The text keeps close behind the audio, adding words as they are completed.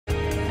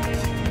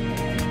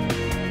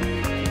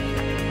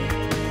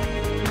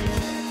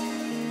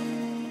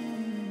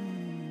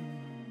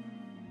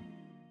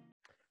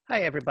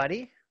Hi,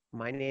 everybody.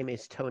 My name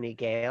is Tony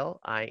Gale.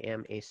 I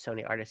am a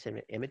Sony artist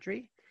in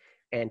imagery,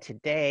 and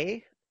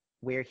today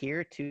we're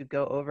here to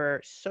go over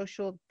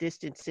social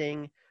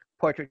distancing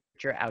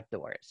portraiture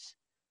outdoors.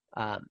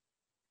 Um,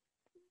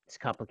 it's a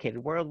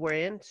complicated world we're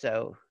in,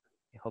 so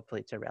hopefully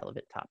it's a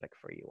relevant topic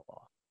for you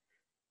all.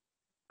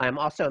 I'm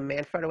also a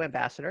Manfrotto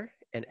ambassador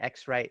and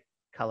ex-Right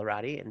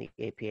Coloradi and the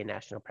APA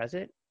national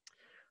president.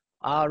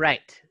 All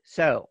right,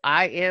 so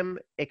I am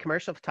a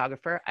commercial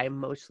photographer. I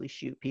mostly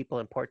shoot people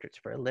and portraits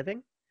for a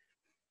living.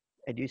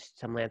 I do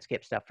some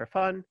landscape stuff for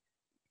fun,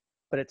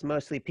 but it's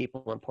mostly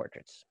people and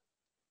portraits.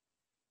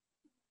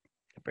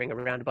 I bring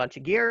around a bunch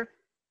of gear,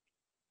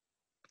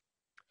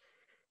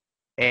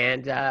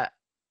 and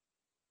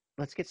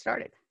let's get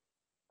started.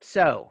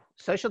 So,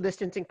 social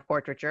distancing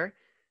portraiture.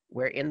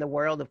 We're in the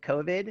world of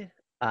COVID.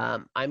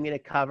 I'm going to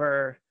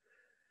cover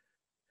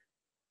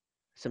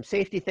some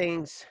safety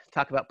things,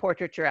 talk about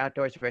portraiture,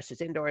 outdoors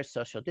versus indoors,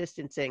 social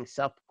distancing,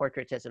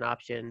 self-portraits as an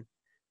option,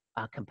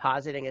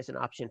 compositing as an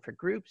option for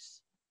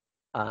groups,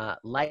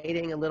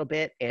 lighting a little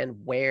bit, and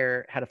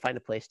how to find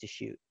a place to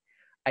shoot.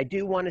 I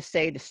do want to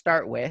say to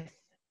start with,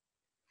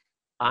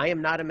 I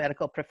am not a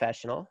medical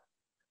professional.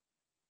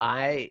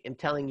 I am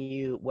telling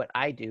you what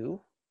I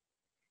do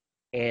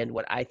and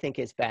what I think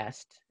is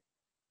best.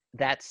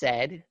 That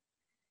said,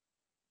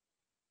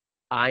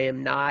 I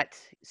am not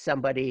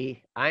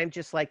somebody, I'm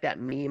just like that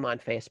meme on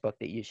Facebook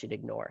that you should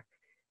ignore.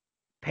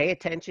 Pay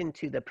attention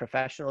to the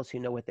professionals who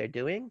know what they're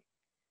doing.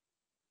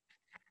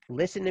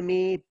 Listen to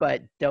me,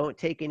 but don't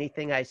take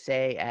anything I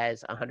say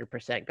as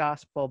 100%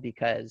 gospel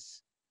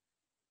because,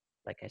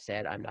 like I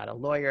said, I'm not a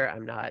lawyer.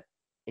 I'm not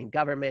in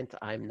government.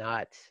 I'm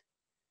not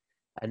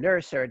a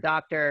nurse or a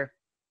doctor.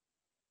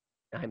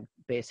 I'm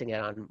basing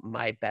it on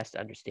my best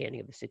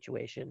understanding of the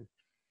situation,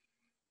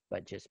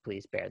 but just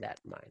please bear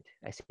that in mind.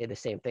 I say the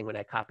same thing when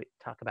I talk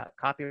about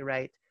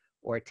copyright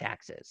or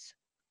taxes.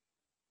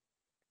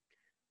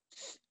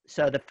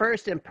 So the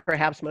first and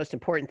perhaps most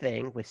important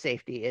thing with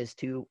safety is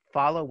to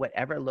follow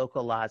whatever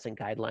local laws and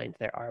guidelines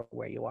there are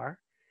where you are.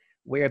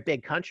 We're a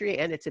big country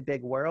and it's a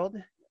big world.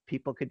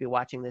 People could be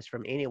watching this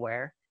from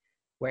anywhere.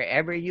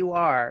 Wherever you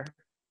are,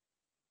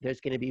 there's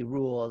going to be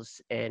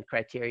rules and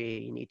criteria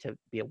you need to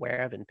be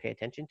aware of and pay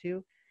attention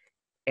to.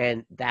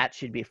 And that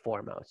should be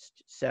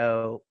foremost.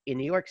 So in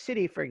New York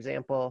City, for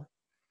example,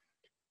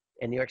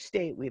 in New York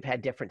State, we've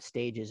had different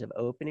stages of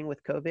opening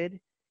with COVID.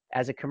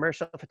 As a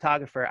commercial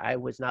photographer, I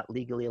was not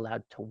legally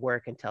allowed to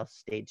work until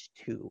stage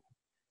 2.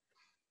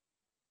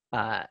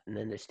 And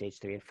then there's stage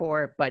 3 and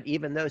 4. But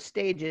even those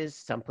stages,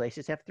 some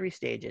places have 3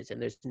 stages,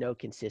 and there's no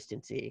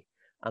consistency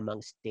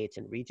among states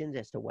and regions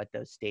as to what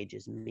those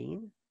stages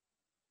mean.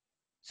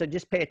 So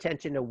just pay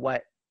attention to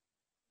what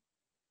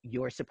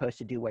you're supposed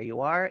to do where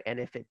you are. And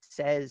if it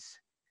says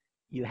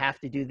you have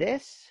to do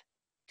this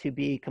to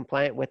be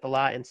compliant with the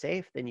law and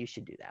safe, then you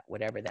should do that,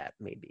 whatever that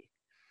may be.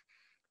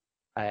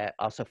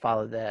 Also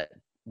follow the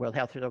World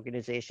Health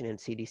Organization and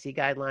CDC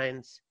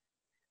guidelines.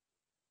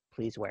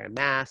 Please wear a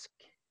mask,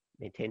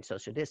 maintain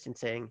social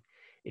distancing.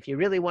 If you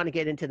really want to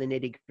get into the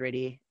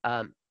nitty-gritty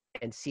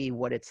and see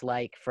what it's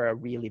like for a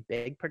really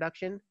big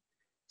production,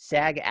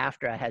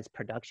 SAG-AFTRA has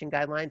production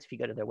guidelines. If you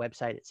go to their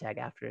website at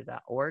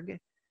sagaftra.org,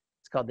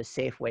 it's called the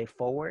Safe Way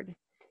Forward.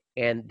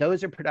 And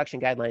those are production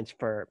guidelines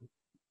for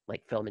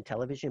like film and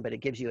television, but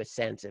it gives you a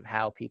sense of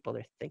how people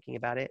are thinking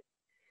about it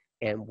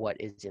and what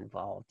is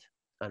involved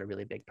on a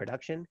really big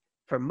production.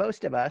 For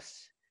most of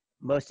us,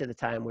 most of the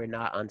time, we're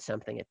not on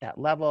something at that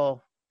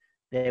level.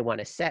 They want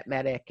a set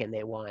medic and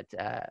they want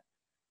a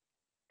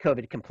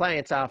COVID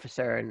compliance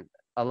officer and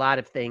a lot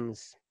of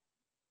things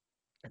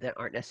that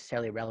aren't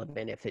necessarily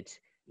relevant if it's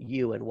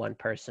you and one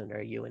person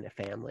or you and a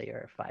family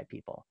or 5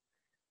 people.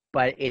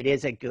 But it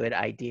is a good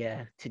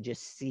idea to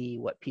just see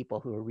what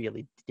people who are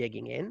really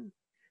digging in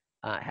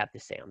have to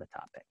say on the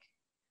topic.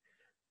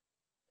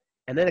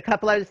 And then a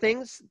couple other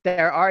things.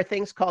 There are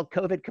things called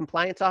COVID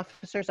compliance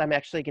officers. I'm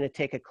actually going to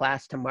take a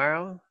class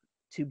tomorrow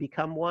to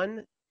become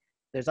one.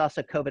 There's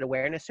also COVID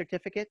awareness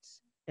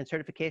certificates and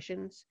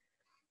certifications.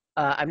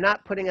 I'm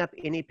not putting up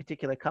any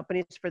particular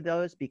companies for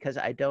those because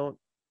I'm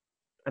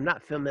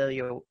not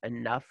familiar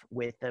enough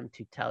with them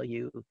to tell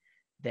you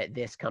that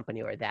this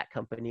company or that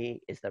company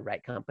is the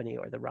right company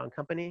or the wrong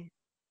company.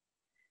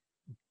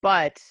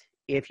 But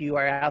if you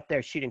are out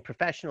there shooting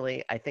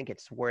professionally, I think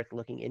it's worth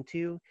looking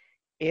into.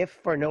 If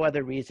for no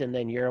other reason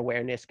than your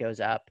awareness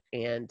goes up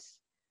and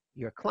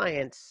your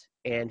clients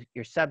and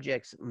your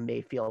subjects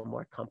may feel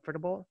more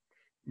comfortable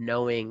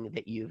knowing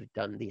that you've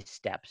done these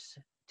steps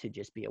to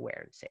just be aware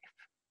and safe.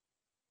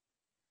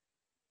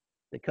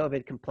 The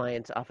COVID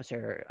compliance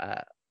officer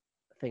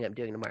thing I'm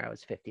doing tomorrow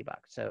is $50.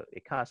 So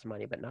it costs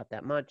money, but not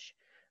that much.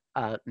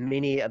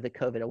 Many of the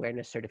COVID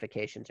awareness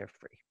certifications are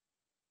free.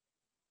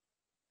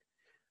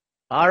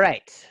 All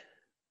right.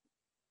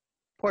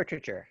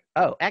 Portraiture.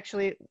 Oh,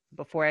 actually,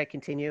 before I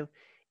continue,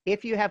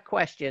 if you have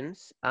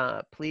questions,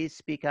 please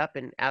speak up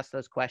and ask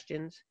those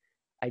questions.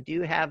 I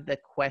do have the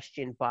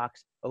question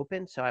box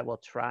open, so I will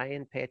try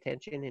and pay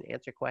attention and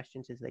answer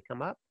questions as they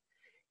come up.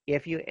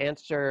 If you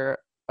answer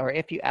or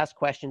if you ask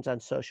questions on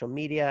social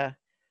media,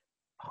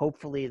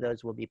 hopefully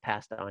those will be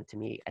passed on to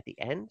me at the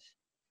end.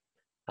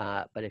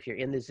 But if you're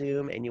in the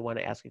Zoom and you want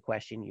to ask a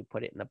question, you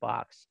put it in the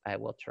box. I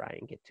will try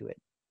and get to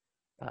it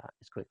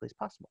as quickly as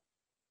possible.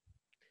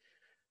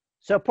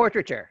 So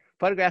portraiture,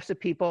 photographs of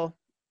people.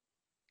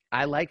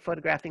 I like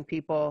photographing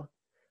people.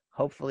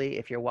 Hopefully,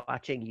 if you're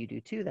watching, you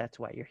do too. That's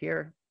why you're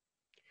here.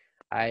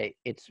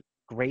 It's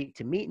great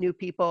to meet new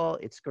people.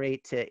 It's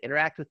great to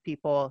interact with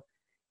people.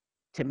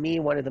 To me,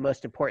 one of the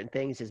most important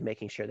things is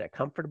making sure they're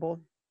comfortable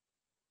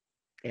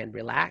and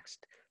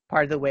relaxed.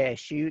 Part of the way I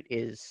shoot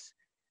is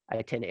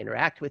I tend to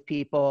interact with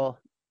people.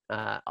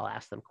 I'll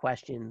ask them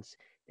questions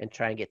and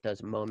try and get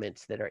those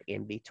moments that are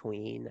in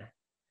between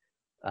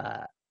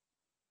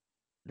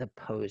the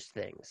pose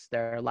things.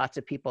 There are lots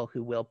of people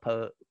who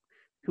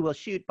will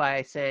shoot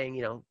by saying,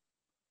 you know,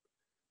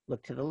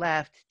 look to the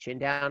left, chin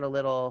down a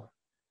little,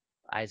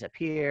 eyes up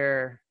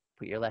here,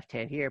 put your left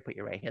hand here, put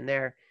your right hand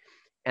there.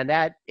 And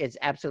that is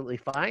absolutely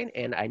fine.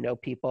 And I know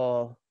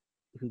people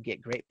who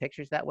get great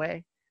pictures that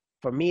way.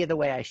 For me, the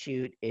way I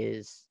shoot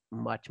is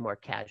much more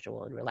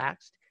casual and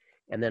relaxed.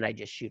 And then I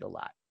just shoot a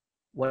lot.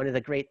 One of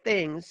the great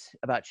things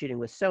about shooting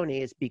with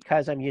Sony is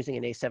because I'm using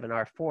an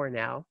A7R4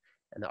 now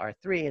and the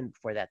R3, and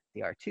before that,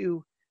 the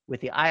R2,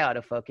 with the eye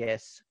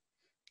autofocus,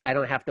 I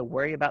don't have to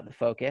worry about the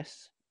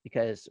focus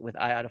because with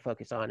eye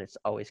autofocus on, it's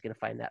always going to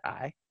find that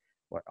eye,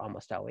 or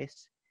almost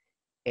always.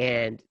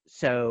 And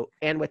so,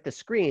 and with the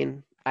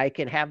screen, I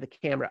can have the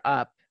camera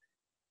up,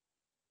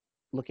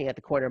 looking at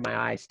the corner of my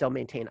eye, still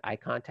maintain eye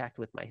contact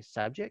with my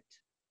subject,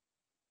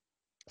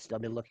 still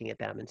be looking at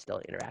them and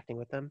still interacting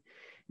with them.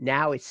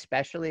 Now,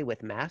 especially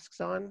with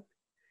masks on,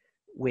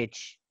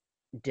 which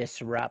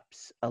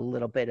disrupts a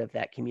little bit of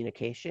that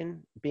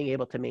communication, being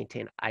able to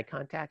maintain eye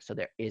contact so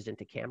there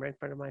isn't a camera in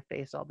front of my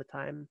face all the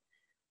time,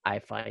 I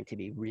find to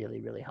be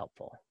really, really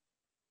helpful.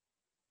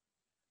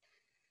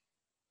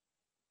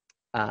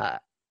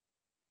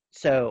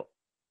 So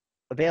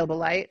available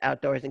light,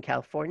 outdoors in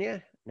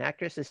California, an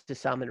actress. This is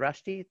Salman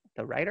Rushdie,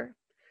 the writer.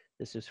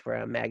 This is for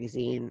a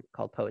magazine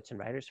called Poets and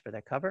Writers for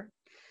their cover.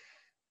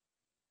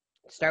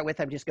 To start with,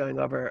 I'm just going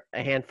over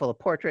a handful of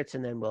portraits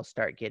and then we'll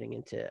start getting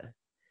into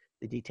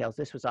the details.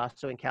 This was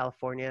also in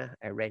California.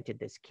 I rented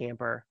this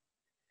camper,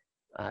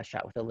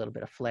 shot with a little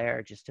bit of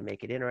flair just to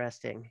make it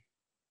interesting.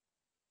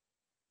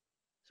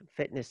 Some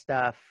fitness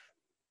stuff.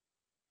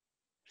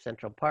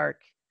 Central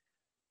Park.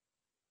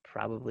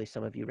 Probably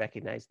some of you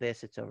recognize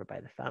this. It's over by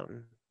the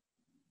fountain.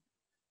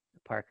 The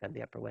park on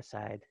the Upper West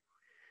Side.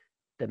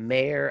 The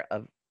mayor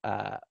of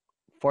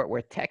Fort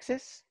Worth,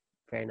 Texas,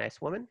 very nice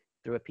woman,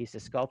 threw a piece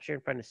of sculpture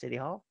in front of City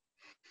Hall.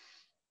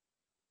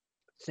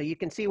 So you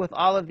can see with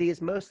all of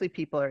these, mostly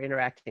people are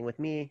interacting with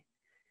me,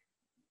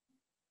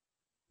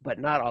 but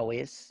not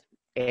always.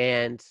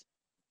 And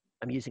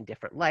I'm using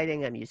different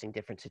lighting. I'm using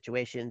different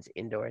situations,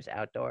 indoors,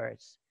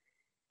 outdoors.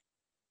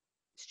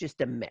 It's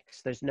just a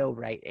mix. There's no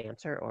right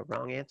answer or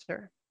wrong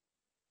answer.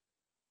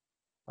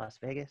 Las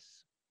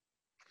Vegas.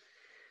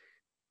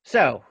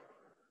 So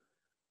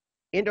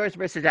indoors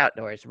versus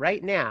outdoors.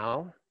 Right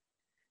now,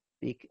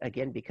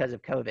 again, because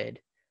of COVID,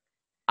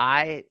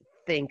 I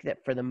think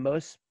that for the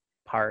most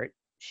part,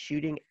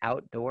 shooting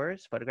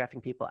outdoors, photographing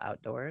people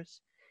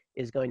outdoors,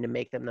 is going to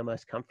make them the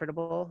most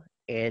comfortable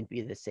and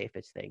be the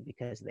safest thing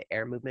because of the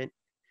air movement,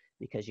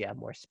 because you have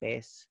more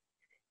space.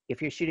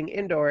 If you're shooting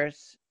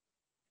indoors,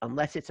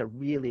 unless it's a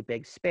really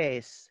big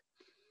space,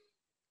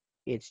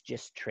 it's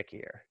just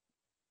trickier.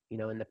 You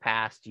know, in the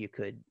past, you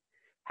could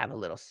have a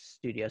little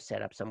studio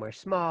set up somewhere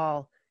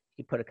small,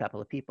 you put a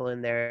couple of people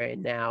in there,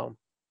 and now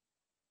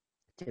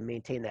to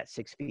maintain that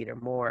 6 feet or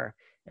more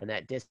and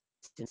that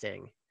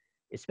distancing,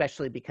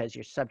 especially because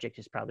your subject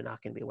is probably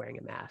not going to be wearing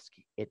a mask,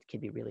 it can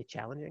be really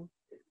challenging.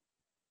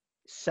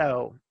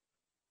 So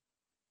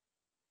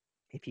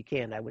if you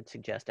can, I would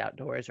suggest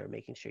outdoors or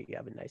making sure you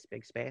have a nice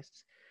big space.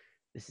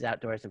 This is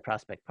outdoors in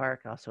Prospect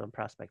Park, also in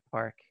Prospect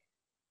Park.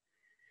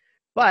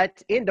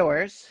 But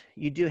indoors,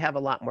 you do have a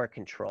lot more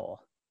control.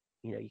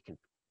 You know, you can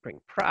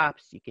bring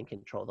props, you can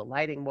control the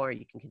lighting more,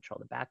 you can control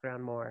the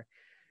background more.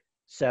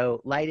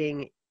 So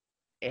lighting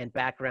and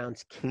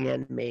backgrounds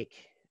can make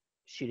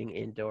shooting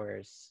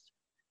indoors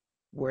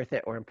worth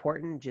it or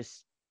important.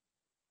 Just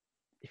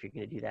if you're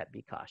going to do that,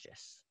 be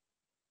cautious.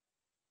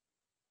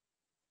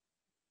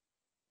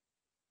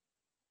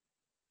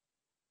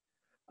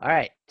 All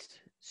right,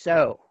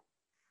 so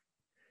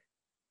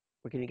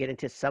we're going to get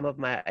into some of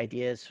my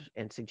ideas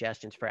and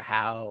suggestions for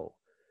how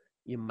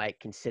you might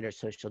consider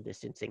social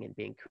distancing and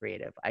being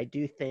creative. I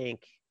do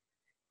think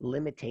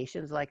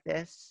limitations like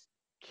this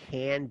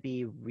can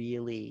be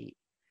really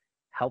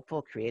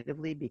helpful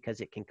creatively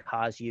because it can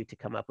cause you to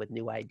come up with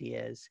new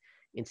ideas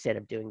instead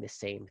of doing the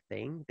same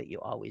thing that you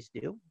always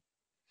do.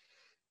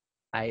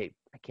 I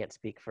can't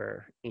speak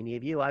for any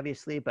of you,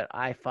 obviously, but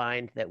I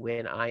find that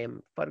when I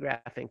am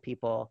photographing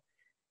people,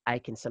 I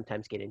can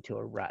sometimes get into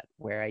a rut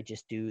where I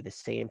just do the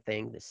same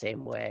thing the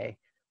same way,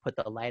 put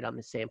the light on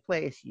the same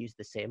place, use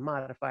the same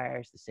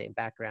modifiers, the same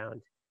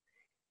background.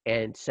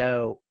 And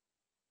so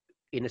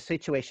in a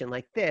situation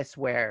like this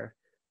where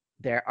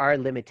there are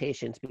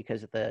limitations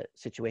because of the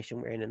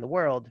situation we're in the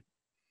world,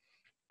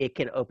 it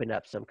can open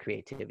up some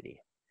creativity.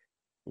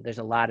 There's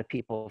a lot of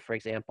people, for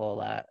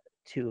example,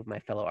 two of my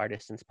fellow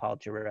artisans, Paul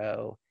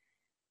Giroux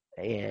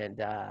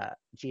and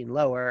Gene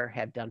Lower,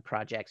 have done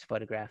projects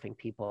photographing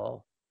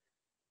people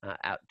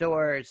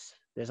outdoors.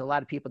 There's a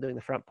lot of people doing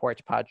the front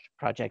porch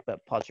project,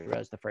 but Paul Giroux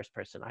is the first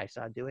person I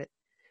saw do it.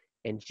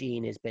 And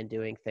Gene has been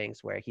doing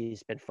things where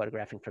he's been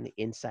photographing from the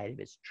inside of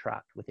his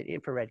truck with an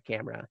infrared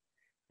camera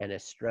and a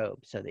strobe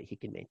so that he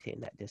can maintain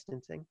that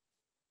distancing.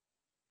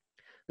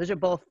 Those are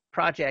both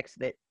projects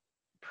that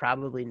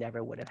probably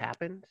never would have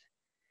happened.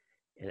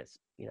 And it's,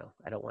 you know,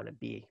 I don't want to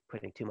be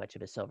putting too much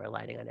of a silver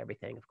lining on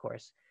everything, of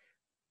course,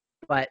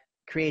 but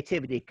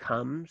creativity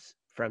comes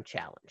from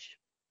challenge.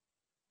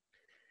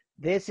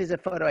 This is a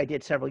photo I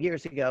did several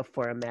years ago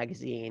for a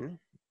magazine.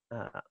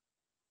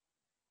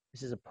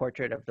 This is a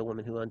portrait of the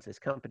woman who owns this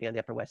company on the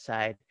Upper West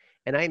Side,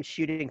 and I am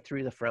shooting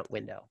through the front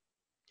window.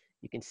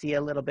 You can see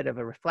a little bit of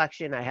a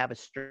reflection. I have a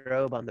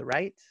strobe on the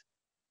right,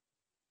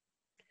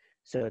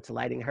 so it's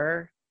lighting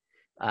her.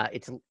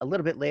 It's a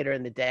little bit later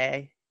in the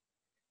day.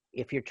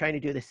 If you're trying to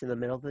do this in the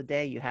middle of the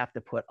day, you have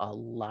to put a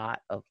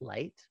lot of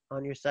light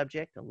on your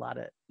subject.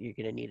 You're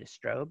going to need a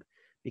strobe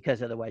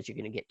because otherwise you're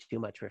going to get too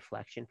much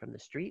reflection from the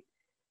street.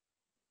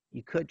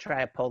 You could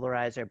try a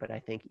polarizer, but I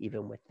think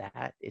even with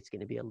that, it's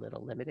going to be a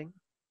little limiting.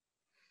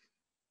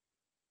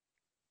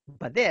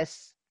 But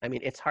this, I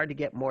mean, it's hard to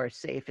get more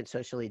safe and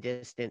socially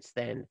distanced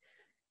than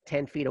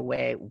 10 feet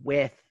away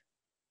with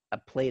a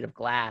plate of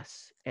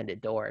glass and a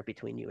door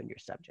between you and your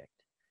subject.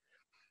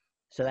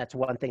 So that's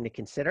one thing to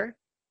consider.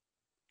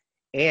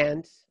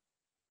 And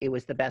it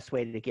was the best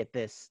way to get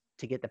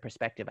the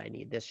perspective I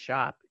need. This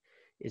shop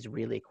is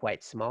really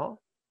quite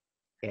small.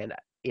 And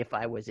if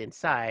I was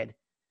inside,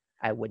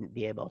 I wouldn't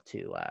be able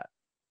to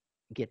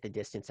get the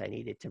distance I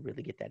needed to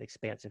really get that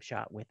expansive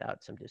shot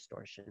without some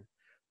distortion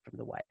from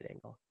the wide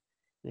angle.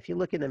 And if you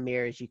look in the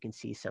mirrors, you can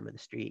see some of the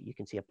street. You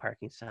can see a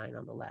parking sign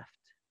on the left.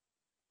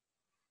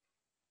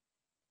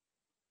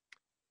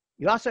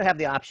 You also have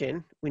the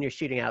option when you're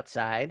shooting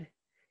outside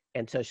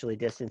and socially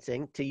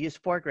distancing to use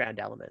foreground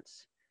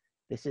elements.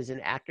 This is an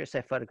actress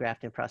I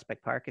photographed in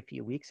Prospect Park a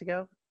few weeks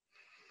ago.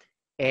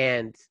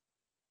 And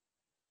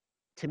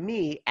to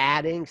me,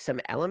 adding some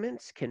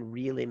elements can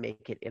really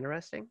make it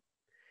interesting.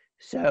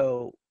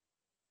 So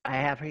I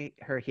have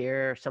her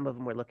here. Some of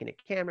them were looking at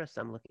camera,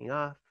 some looking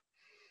off,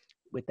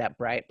 with that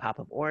bright pop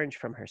of orange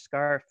from her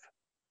scarf,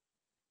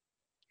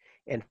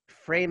 and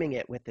framing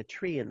it with the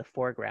tree in the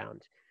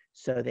foreground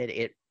so that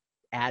it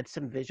adds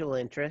some visual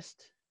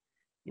interest.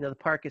 You know, the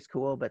park is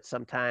cool, but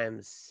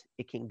sometimes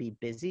it can be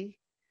busy.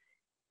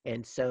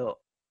 And so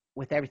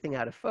with everything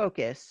out of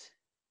focus,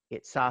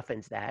 it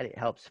softens that. It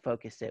helps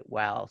focus it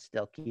while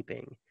still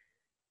keeping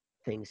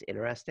things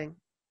interesting.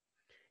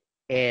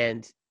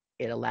 And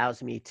it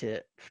allows me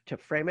to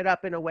frame it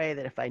up in a way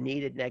that if I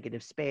needed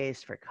negative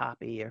space for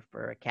copy or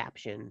for a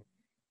caption,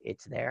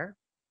 it's there.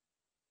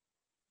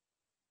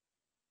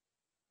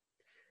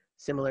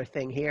 Similar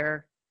thing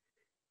here.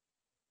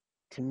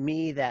 To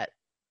me, that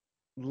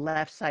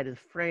left side of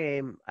the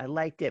frame, I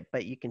liked it,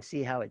 but you can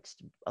see how it's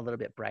a little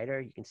bit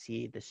brighter. You can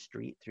see the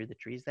street through the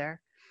trees there.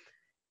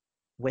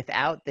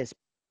 Without this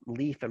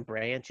leaf and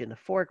branch in the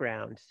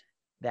foreground,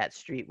 that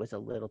street was a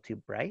little too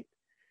bright.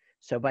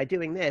 So by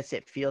doing this,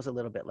 it feels a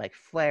little bit like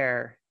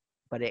flare,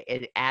 but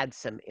it adds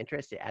some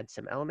interest, it adds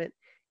some element,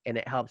 and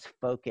it helps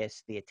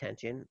focus the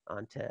attention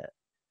onto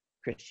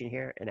Christian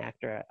here, an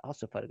actor I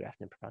also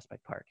photographed in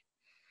Prospect Park.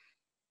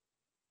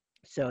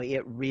 So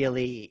it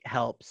really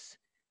helps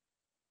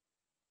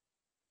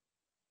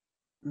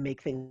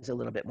make things a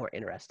little bit more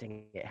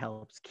interesting. It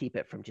helps keep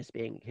it from just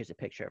being, here's a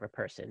picture of a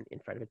person in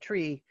front of a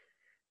tree,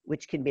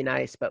 which can be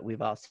nice, but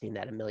we've all seen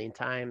that a million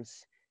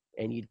times.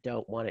 And you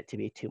don't want it to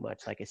be too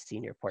much like a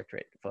senior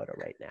portrait photo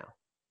right now.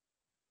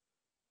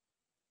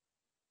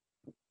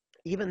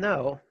 Even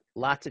though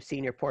lots of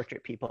senior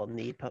portrait people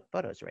need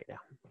photos right now.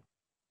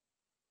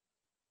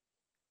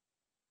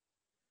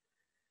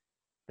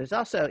 There's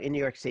also in New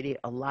York City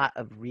a lot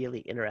of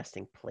really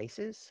interesting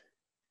places.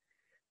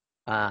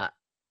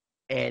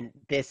 And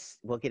this,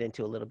 we'll get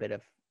into a little bit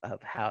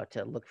of how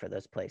to look for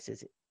those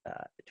places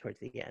towards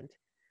the end.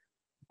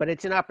 But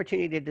it's an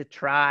opportunity to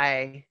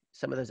try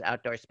some of those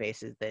outdoor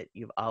spaces that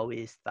you've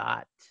always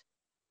thought,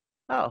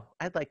 oh,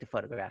 I'd like to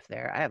photograph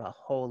there. I have a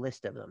whole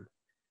list of them.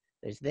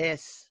 There's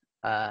this,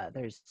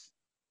 there's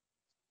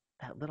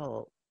that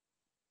little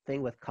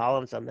thing with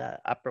columns on the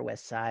Upper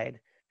West Side,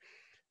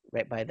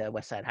 right by the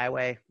West Side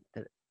Highway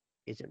that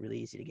isn't really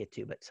easy to get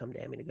to, but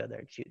someday I'm going to go there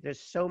and shoot.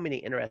 There's so many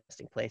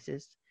interesting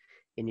places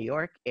in New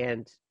York,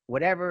 and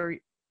whatever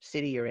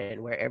city you're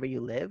in, wherever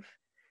you live,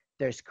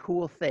 there's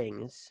cool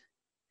things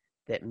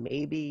that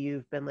maybe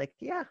you've been like,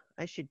 yeah,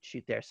 I should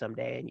shoot there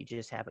someday, and you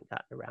just haven't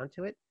gotten around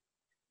to it.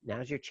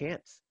 Now's your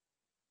chance.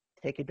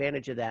 Take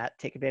advantage of that.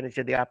 Take advantage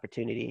of the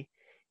opportunity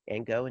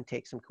and go and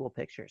take some cool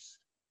pictures.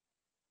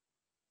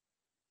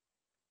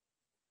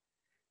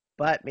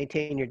 But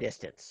maintain your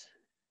distance.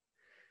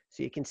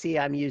 So you can see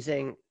I'm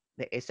using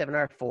the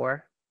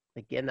A7R4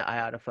 Again, the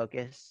eye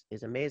autofocus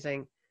is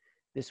amazing.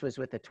 This was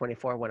with the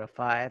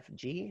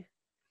 24-105G.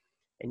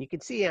 And you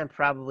can see I'm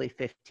probably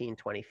 15,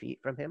 20 feet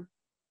from him.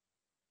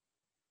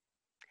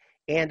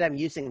 And I'm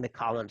using the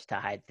columns to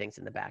hide things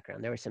in the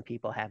background. There were some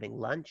people having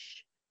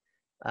lunch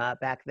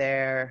back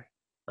there.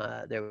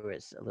 There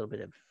was a little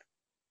bit of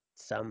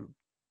some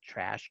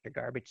trash or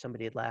garbage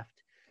somebody had left.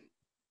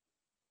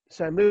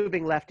 So I'm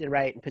moving left and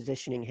right and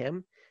positioning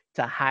him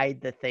to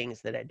hide the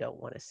things that I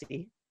don't want to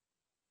see.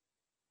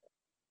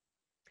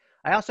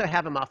 I also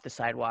have him off the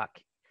sidewalk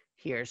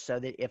here so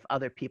that if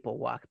other people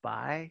walk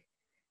by,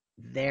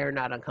 they're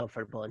not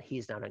uncomfortable and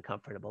he's not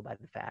uncomfortable by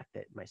the fact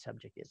that my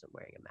subject isn't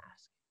wearing a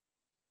mask.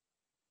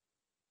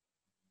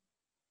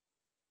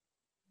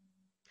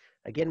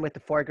 Again, with the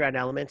foreground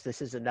elements,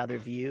 this is another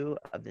view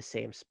of the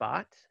same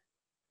spot.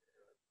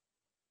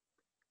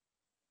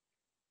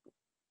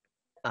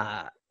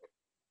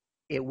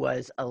 It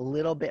was a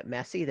little bit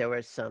messy. There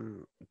was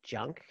some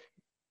junk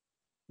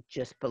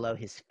just below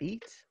his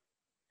feet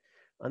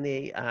on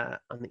the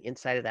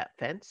inside of that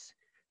fence.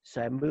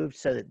 So I moved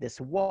so that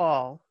this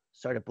wall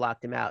sort of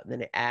blocked him out, and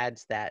then it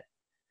adds that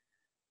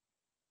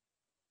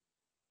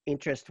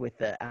interest with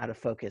the out of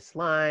focus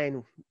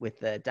line, with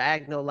the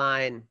diagonal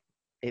line.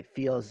 It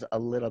feels a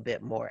little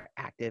bit more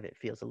active. It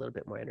feels a little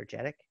bit more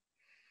energetic.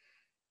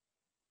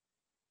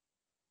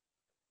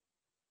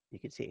 You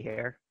can see it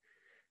here.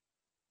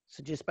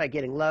 So just by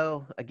getting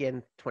low,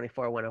 again,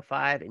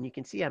 24-105, and you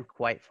can see I'm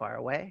quite far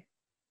away.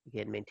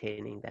 Again,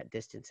 maintaining that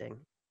distancing.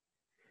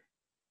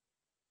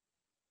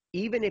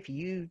 Even if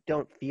you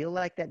don't feel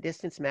like that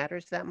distance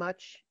matters that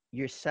much,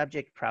 your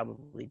subject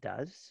probably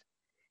does.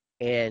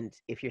 And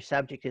if your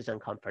subject is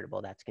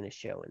uncomfortable, that's going to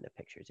show in the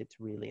pictures. It's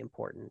really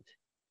important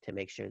to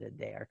make sure that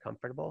they are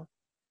comfortable.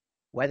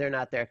 Whether or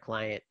not they're a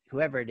client,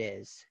 whoever it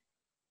is,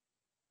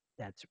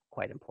 that's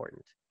quite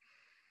important.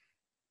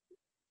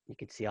 You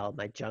can see all of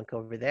my junk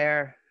over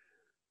there.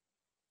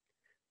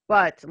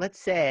 But let's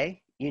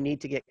say you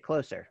need to get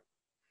closer.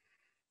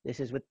 This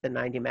is with the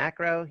 90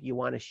 macro. You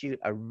want to shoot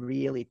a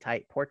really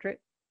tight portrait.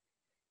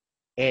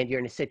 And you're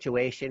in a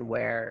situation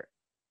where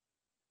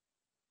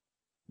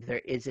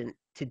there isn't,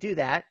 to do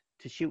that,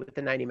 to shoot with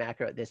the 90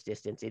 macro at this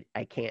distance,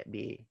 I can't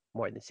be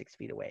more than 6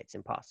 feet away. It's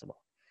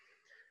impossible.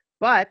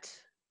 But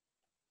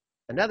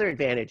another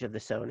advantage of the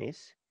Sonys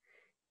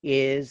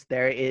is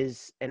there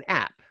is an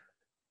app.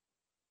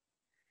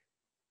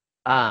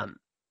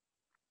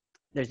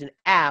 There's an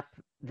app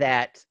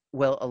that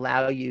will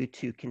allow you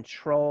to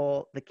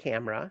control the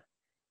camera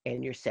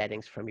and your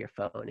settings from your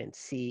phone and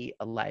see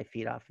a live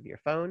feed off of your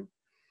phone,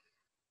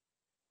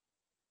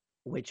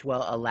 which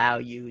will allow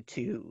you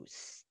to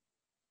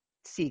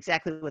see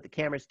exactly what the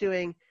camera's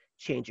doing,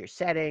 change your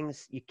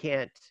settings. You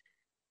can't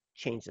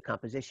change the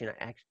composition,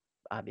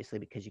 obviously,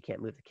 because you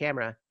can't move the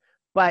camera,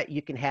 but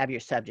you can have your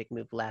subject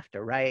move left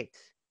or right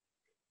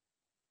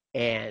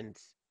and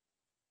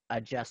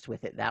adjust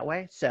with it that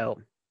way. So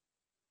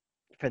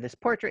for this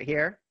portrait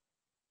here,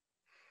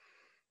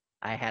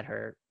 I had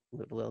her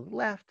move a little to the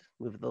left,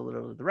 move a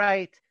little to the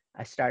right.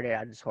 I started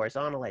out as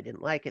horizontal. I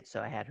didn't like it,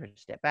 so I had her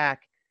step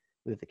back,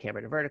 move the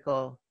camera to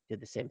vertical, did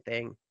the same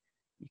thing.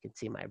 You can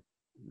see my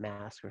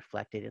mask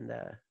reflected in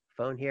the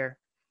phone here.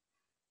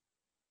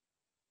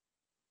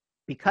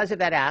 Because of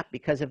that app,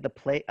 because of the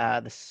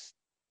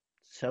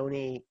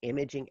Sony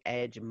Imaging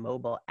Edge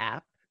mobile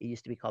app, it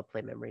used to be called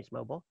Play Memories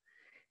Mobile,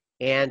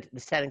 and the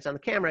settings on the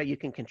camera, you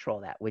can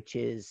control that, which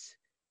is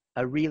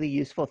a really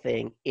useful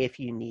thing if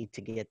you need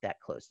to get that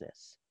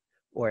closeness.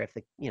 Or if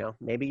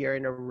maybe you're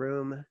in a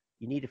room,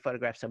 you need to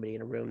photograph somebody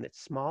in a room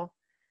that's small,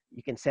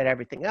 you can set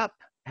everything up,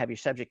 have your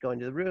subject go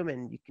into the room,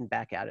 and you can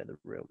back out of the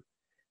room.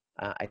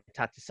 I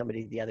talked to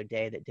somebody the other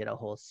day that did a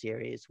whole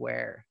series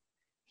where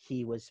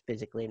he was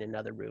physically in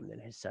another room than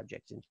his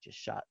subject and just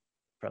shot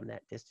from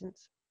that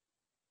distance.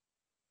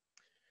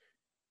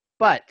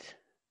 But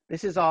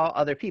this is all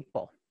other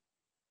people.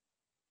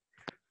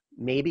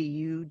 Maybe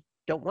you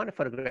don't want to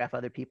photograph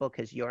other people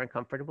because you're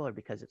uncomfortable or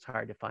because it's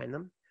hard to find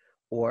them.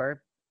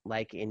 Or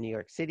like in New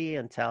York City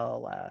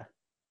until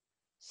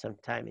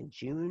sometime in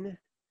June,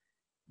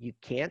 you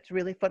can't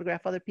really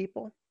photograph other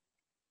people.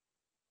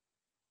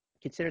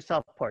 Consider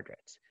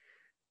self-portraits.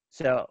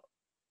 So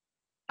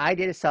I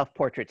did a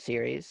self-portrait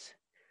series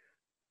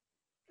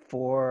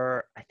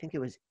for, I think it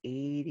was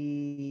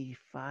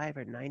 85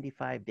 or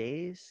 95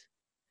 days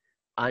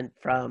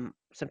from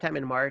sometime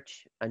in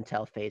March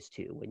until phase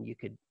 2, when you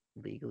could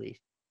legally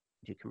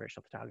do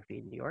commercial photography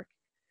in New York.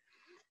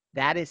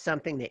 That is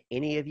something that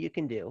any of you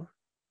can do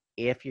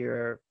if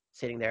you're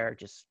sitting there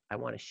just, I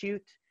want to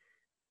shoot,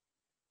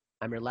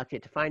 I'm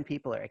reluctant to find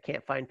people, or I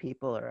can't find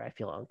people, or I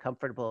feel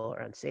uncomfortable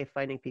or unsafe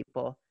finding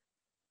people.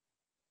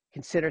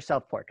 Consider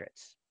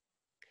self-portraits.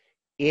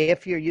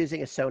 If you're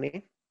using a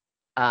Sony,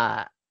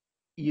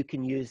 you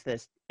can use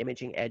this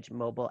Imaging Edge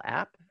mobile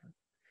app,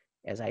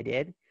 as I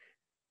did.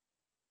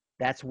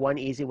 That's one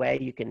easy way.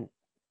 You can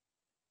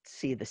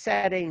see the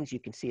settings, you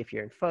can see if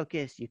you're in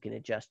focus, you can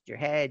adjust your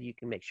head, you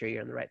can make sure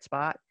you're in the right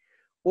spot,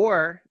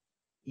 or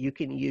you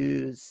can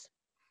use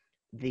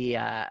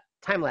the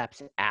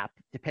time-lapse app,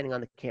 depending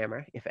on the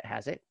camera, if it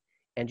has it,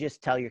 and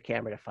just tell your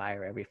camera to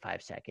fire every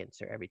 5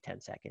 seconds or every 10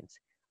 seconds.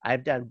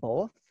 I've done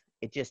both.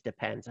 It just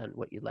depends on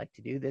what you'd like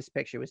to do. This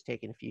picture was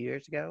taken a few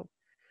years ago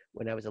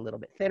when I was a little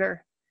bit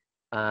thinner,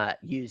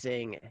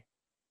 using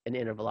an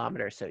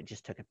intervalometer. So it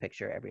just took a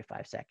picture every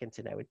 5 seconds,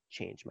 and I would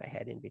change my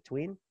head in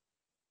between.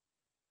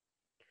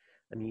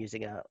 I'm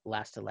using a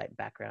Light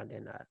background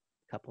and a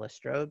couple of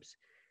strobes,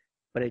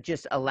 but it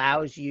just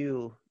allows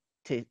you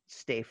to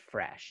stay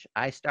fresh.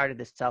 I started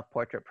this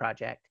self-portrait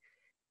project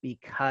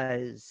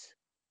because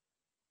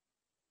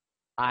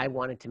I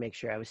wanted to make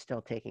sure I was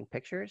still taking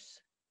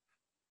pictures.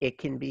 It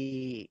can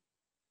be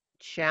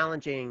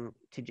challenging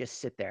to just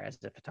sit there as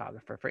a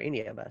photographer for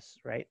any of us,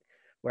 right?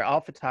 We're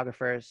all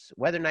photographers,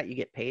 whether or not you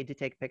get paid to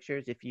take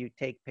pictures. If you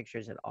take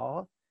pictures at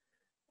all,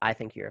 I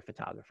think you're a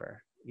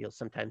photographer. You'll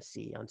sometimes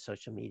see on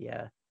social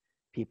media,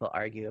 people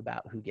argue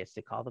about who gets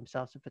to call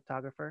themselves a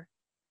photographer.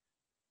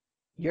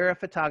 You're a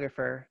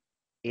photographer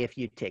if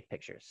you take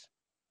pictures.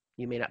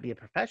 You may not be a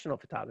professional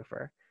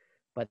photographer,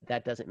 but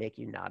that doesn't make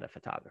you not a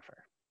photographer.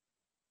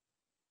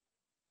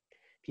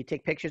 If you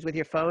take pictures with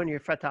your phone, you're a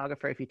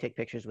photographer. If you take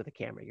pictures with a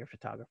camera, you're a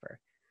photographer.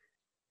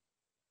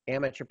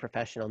 Amateur,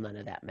 professional, none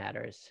of that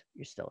matters.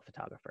 You're still a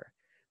photographer.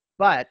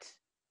 But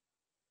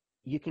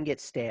you can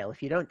get stale.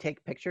 If you don't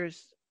take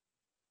pictures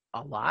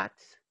a lot,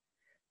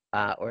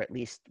 or at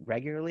least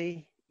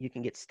regularly, you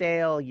can get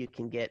stale, you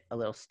can get a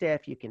little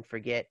stiff, you can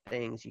forget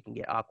things, you can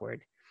get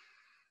awkward.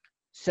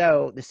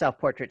 So the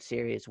self-portrait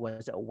series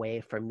was a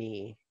way for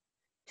me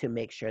to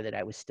make sure that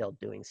I was still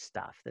doing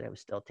stuff, that I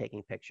was still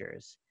taking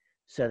pictures,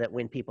 so that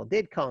when people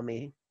did call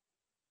me,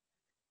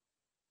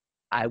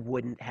 I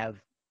wouldn't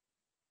have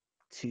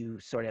to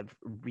sort of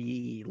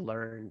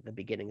relearn the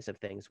beginnings of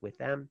things with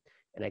them,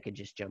 and I could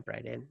just jump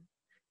right in,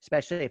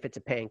 especially if it's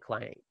a paying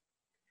client.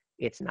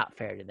 It's not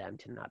fair to them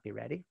to not be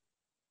ready.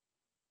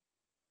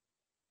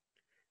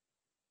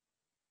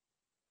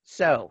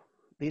 So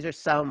these are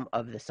some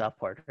of the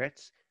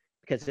self-portraits.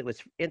 Because it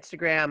was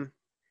Instagram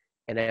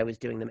and I was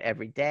doing them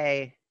every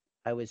day,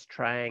 I was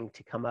trying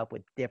to come up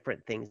with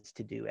different things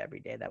to do every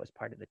day. That was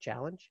part of the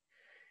challenge,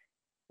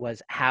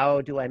 was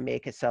how do I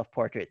make a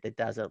self-portrait that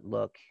doesn't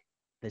look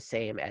the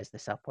same as the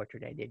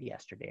self-portrait I did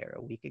yesterday or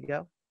a week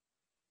ago?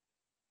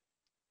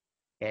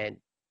 And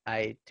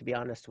I, to be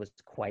honest, was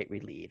quite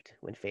relieved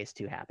when phase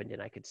 2 happened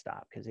and I could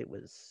stop, because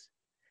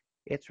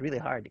it's really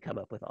hard to come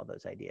up with all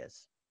those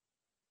ideas.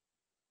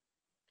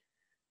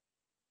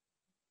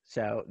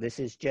 So this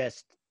is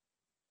just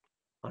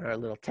on our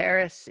little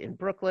terrace in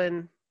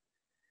Brooklyn,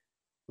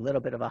 a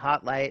little bit of a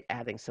hot light,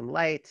 adding some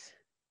light.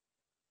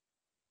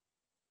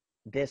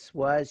 This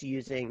was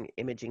using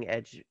Imaging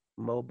Edge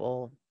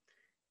Mobile,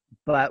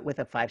 but with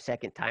a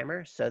 5-second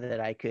timer so that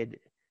I could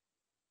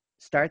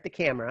start the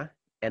camera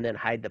and then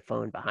hide the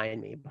phone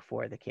behind me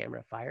before the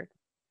camera fired,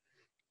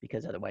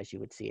 because otherwise you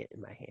would see it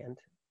in my hand.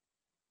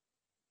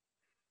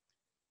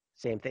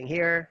 Same thing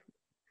here.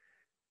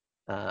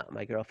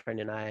 My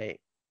girlfriend and I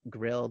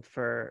grilled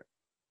for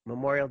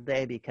Memorial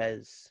Day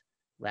because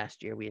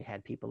last year we had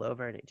had people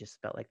over and it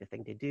just felt like the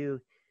thing to do,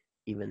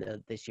 even though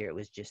this year it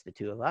was just the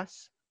two of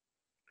us.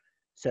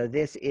 So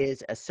this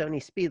is a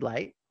Sony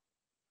Speedlight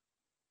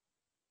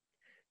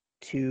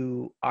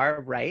to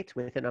our right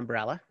with an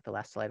umbrella, the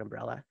last slide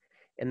umbrella.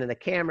 And then the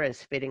camera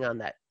is sitting on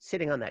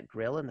that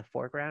grill in the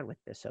foreground with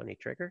the Sony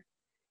trigger.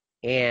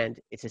 And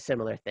it's a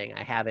similar thing.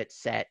 I have it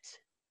set,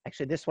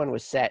 actually this one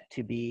was set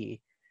to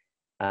be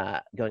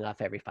going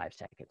off every 5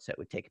 seconds. So it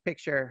would take a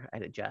picture,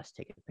 I'd adjust,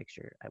 take a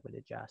picture, I would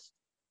adjust.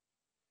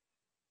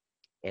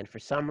 And for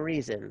some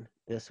reason,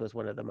 this was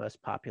one of the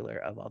most popular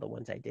of all the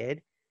ones I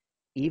did,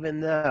 even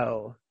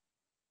though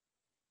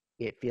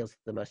it feels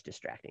the most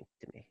distracting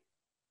to me.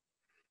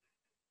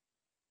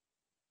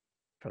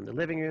 From the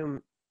living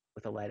room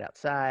with a light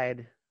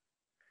outside,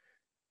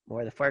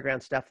 more of the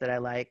foreground stuff that I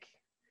like.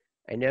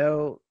 I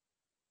know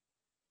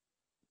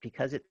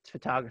because it's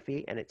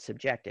photography and it's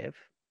subjective,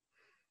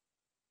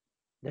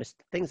 there's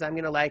things I'm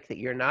going to like that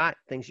you're not,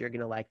 things you're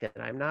going to like that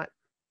I'm not.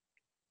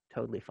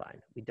 Totally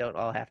fine. We don't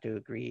all have to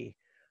agree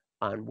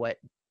on what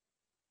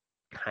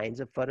kinds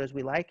of photos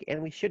we like,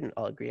 and we shouldn't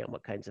all agree on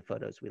what kinds of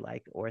photos we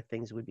like, or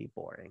things would be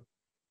boring.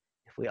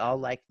 If we all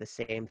like the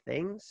same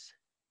things,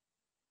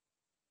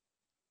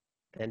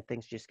 then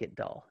things just get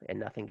dull and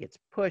nothing gets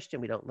pushed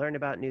and we don't learn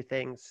about new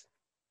things.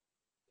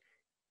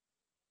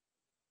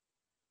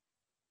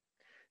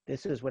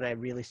 This was when I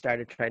really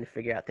started trying to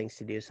figure out things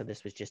to do. So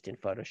this was just in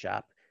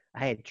Photoshop.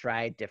 I had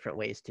tried different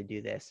ways to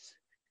do this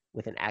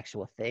with an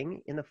actual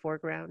thing in the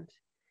foreground,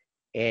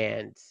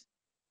 and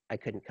I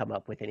couldn't come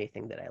up with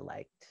anything that I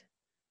liked.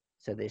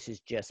 So this is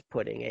just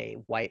putting a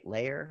white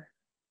layer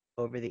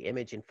over the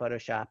image in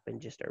Photoshop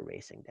and just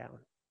erasing down.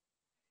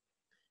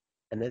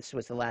 And this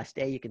was the last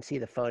day. You can see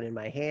the phone in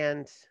my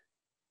hand,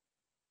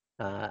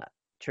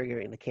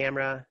 triggering the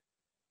camera.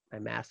 My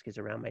mask is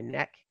around my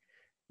neck.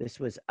 This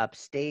was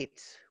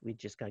upstate. We'd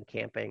just gone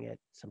camping at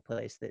some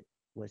place that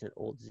was an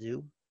old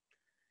zoo,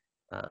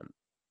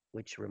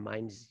 which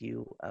reminds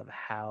you of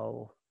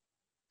how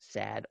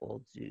sad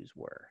old zoos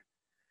were.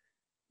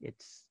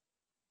 It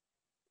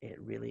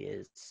really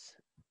is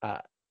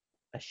a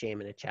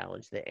shame and a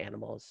challenge that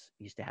animals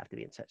used to have to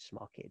be in such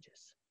small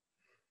cages.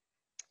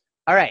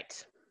 All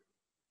right.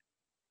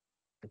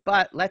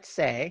 But let's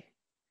say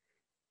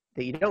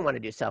that you don't want to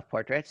do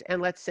self-portraits,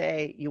 and let's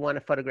say you want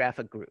to photograph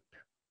a group.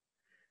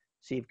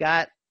 So you've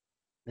got,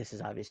 this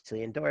is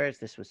obviously indoors,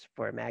 this was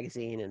for a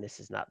magazine, and this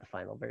is not the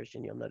final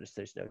version. You'll notice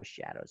there's no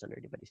shadows under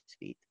anybody's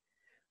feet.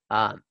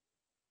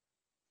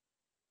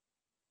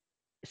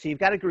 So you've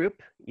got a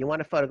group, you want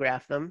to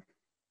photograph them,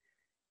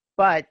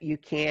 but you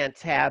can't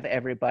have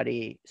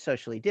everybody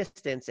socially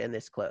distanced and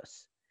this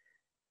close.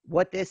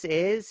 What this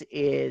is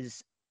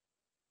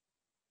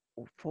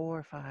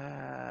 4,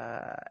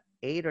 5,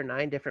 8 or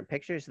 9 different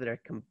pictures that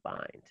are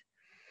combined.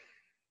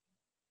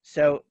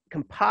 So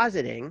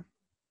compositing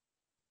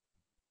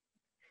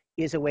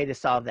is a way to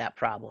solve that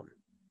problem.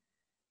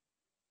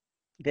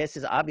 This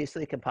is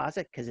obviously a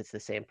composite because it's the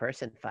same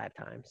person 5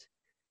 times.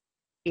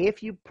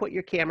 If you put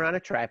your camera on a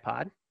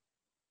tripod,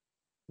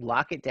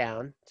 lock it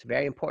down, it's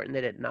very important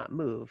that it not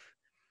move.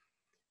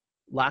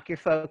 Lock your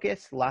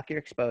focus, lock your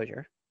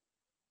exposure,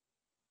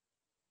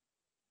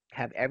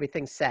 have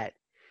everything set.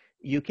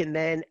 You can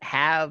then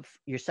have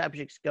your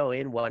subjects go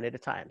in one at a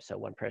time. So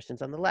one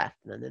person's on the left,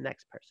 and then the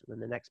next person,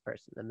 then the next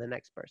person, then the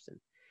next person.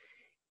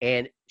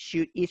 And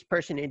shoot each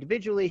person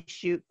individually,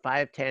 shoot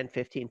 5, 10,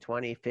 15,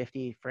 20,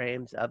 50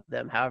 frames of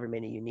them, however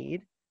many you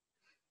need,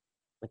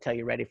 until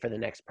you're ready for the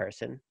next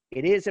person.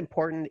 It is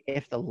important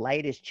if the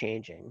light is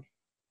changing.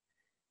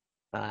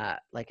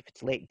 Like if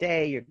it's late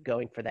day, you're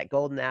going for that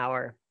golden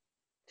hour,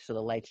 so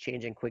the light's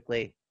changing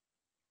quickly.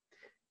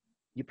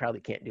 You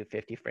probably can't do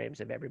 50 frames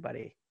of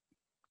everybody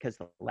because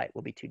the light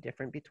will be too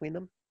different between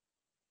them.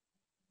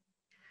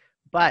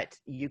 But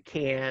you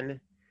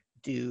can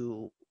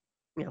do,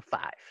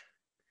 5.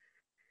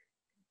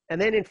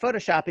 And then in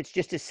Photoshop, it's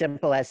just as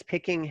simple as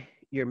picking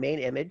your main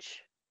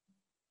image,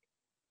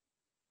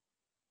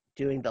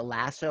 doing the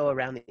lasso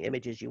around the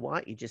images you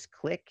want. You just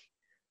click,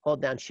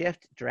 hold down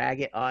Shift, drag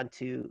it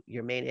onto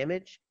your main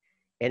image,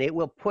 and it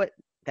will put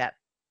that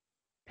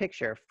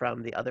picture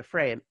from the other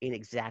frame in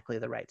exactly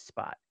the right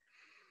spot.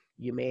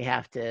 You may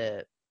have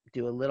to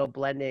do a little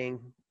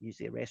blending, use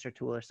the eraser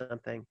tool or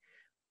something,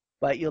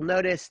 but you'll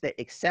notice that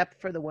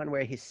except for the one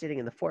where he's sitting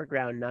in the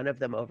foreground, none of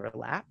them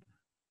overlap.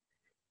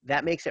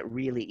 That makes it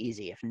really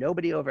easy. If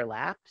nobody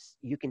overlaps,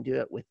 you can do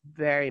it with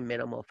very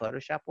minimal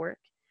Photoshop work.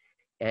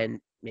 And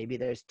maybe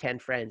there's 10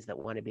 friends that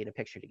want to be in a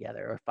picture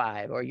together, or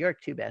 5, or your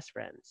 2 best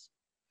friends.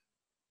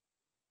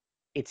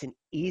 It's an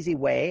easy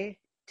way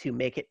to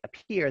make it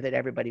appear that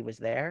everybody was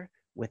there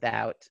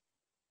without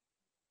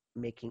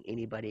making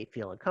anybody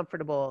feel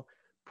uncomfortable,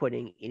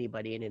 putting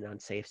anybody in an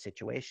unsafe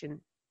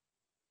situation.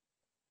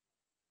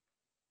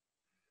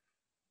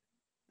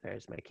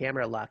 There's my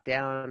camera locked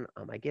down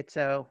on my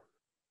Gitzo.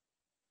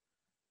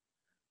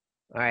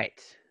 All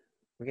right,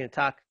 we're going to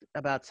talk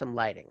about some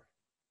lighting.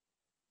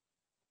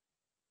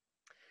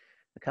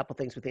 A couple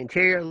things with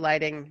interior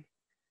lighting.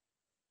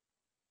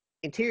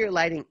 Interior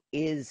lighting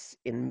is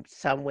in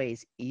some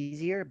ways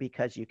easier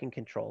because you can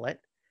control it.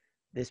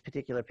 This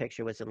particular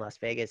picture was in Las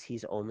Vegas.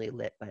 He's only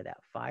lit by that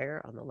fire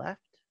on the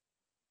left.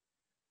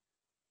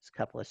 There's a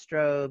couple of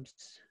strobes,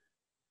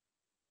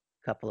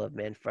 a couple of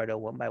Manfrotto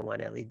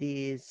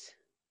 1x1 LEDs,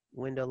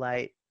 window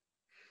light.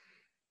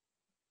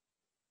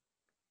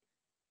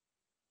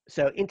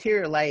 So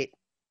interior light,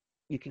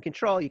 you can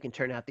control, you can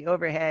turn out the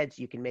overheads,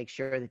 you can make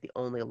sure that the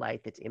only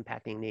light that's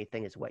impacting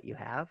anything is what you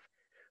have.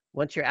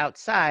 Once you're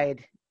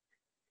outside,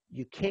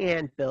 you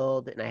can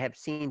build, and I have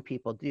seen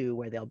people do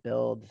where they'll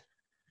build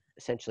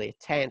essentially a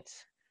tent.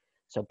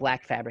 So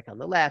black fabric on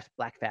the left,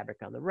 black fabric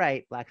on the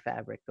right, black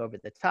fabric over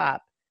the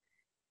top,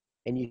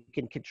 and you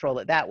can control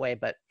it that way,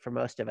 but for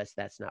most of us,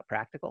 that's not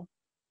practical.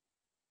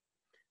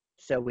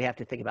 So we have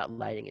to think about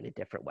lighting in a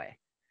different way.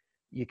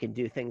 You can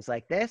do things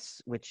like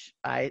this, which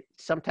I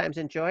sometimes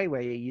enjoy,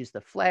 where you use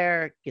the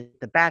flare, get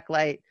the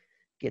backlight,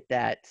 get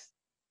that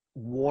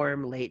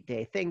warm late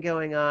day thing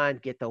going on,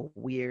 get the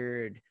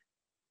weird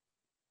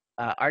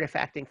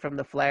artifacting from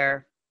the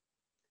flare.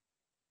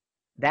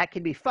 That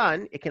can be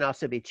fun. It can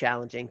also be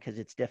challenging because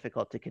it's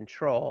difficult to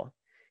control.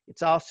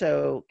 It's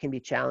also can be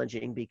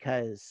challenging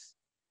because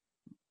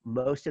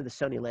most of the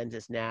Sony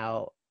lenses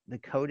now, the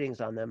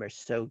coatings on them are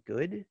so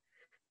good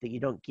that you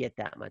don't get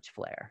that much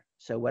flare.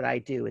 So what I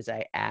do is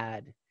I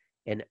add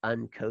an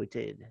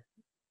uncoated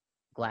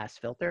glass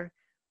filter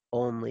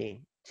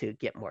only to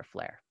get more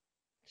flare.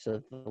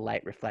 So the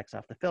light reflects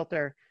off the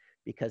filter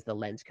because the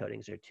lens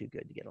coatings are too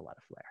good to get a lot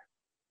of flare.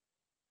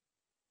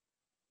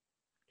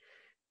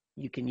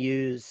 You can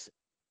use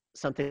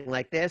something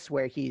like this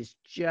where he's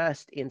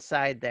just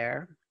inside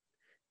there.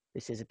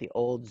 This is at the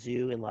old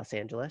zoo in Los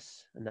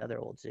Angeles, another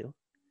old zoo.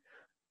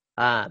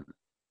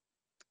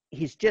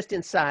 He's just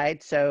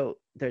inside, so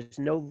there's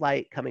no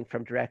light coming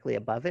from directly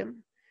above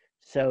him.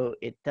 So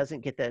it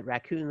doesn't get the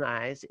raccoon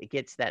eyes. It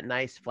gets that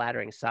nice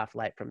flattering soft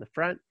light from the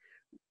front.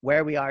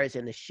 Where we are is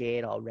in the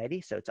shade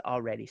already, so it's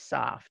already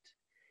soft.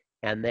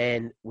 And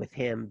then with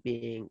him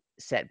being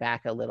set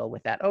back a little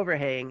with that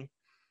overhang,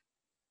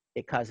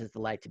 it causes the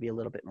light to be a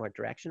little bit more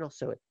directional,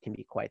 so it can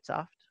be quite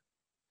soft.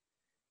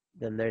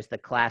 Then there's the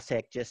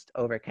classic just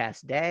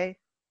overcast day.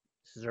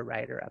 This is a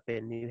writer up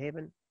in New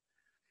Haven.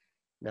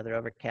 Another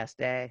overcast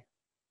day.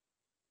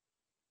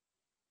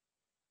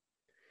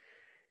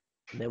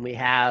 And then we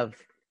have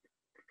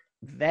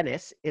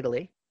Venice,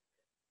 Italy.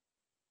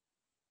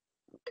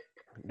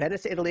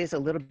 Venice, Italy is a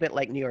little bit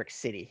like New York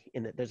City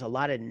in that there's a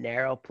lot of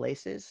narrow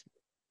places.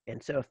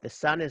 And so if the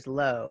sun is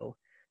low,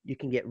 you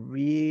can get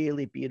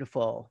really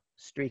beautiful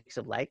streaks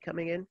of light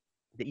coming in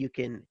that you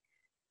can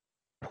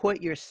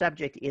put your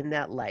subject in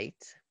that light,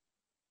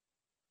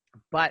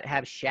 but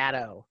have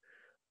shadow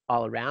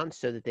all around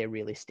so that they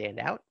really stand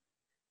out.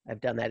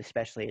 I've done that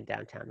especially in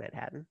downtown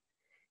Manhattan.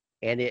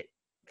 And it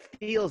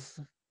feels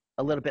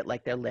a little bit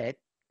like they're lit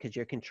because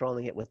you're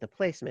controlling it with the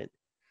placement,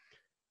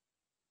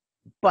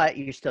 but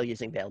you're still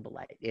using available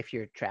light. If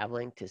you're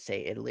traveling to,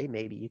 say, Italy,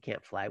 maybe you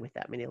can't fly with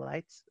that many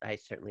lights. I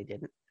certainly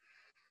didn't.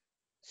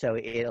 So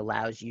it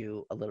allows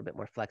you a little bit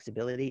more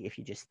flexibility if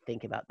you just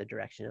think about the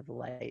direction of the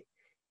light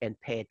and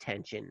pay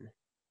attention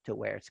to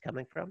where it's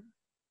coming from.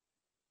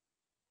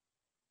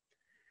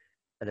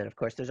 And then, of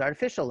course, there's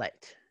artificial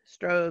light.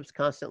 Strobes,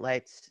 constant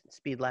lights,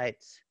 speed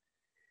lights.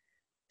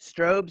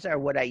 Strobes are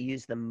what I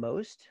use the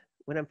most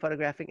when I'm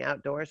photographing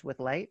outdoors with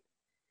light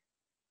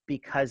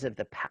because of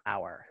the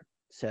power.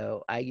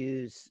 So I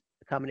use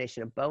a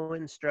combination of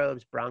Bowen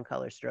strobes,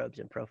 Broncolor strobes,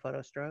 and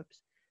Profoto strobes,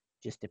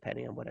 just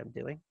depending on what I'm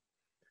doing.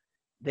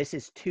 This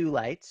is two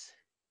lights.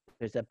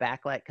 There's a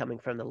backlight coming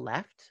from the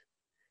left.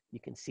 You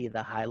can see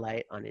the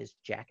highlight on his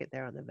jacket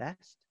there on the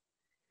vest.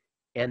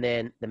 And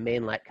then the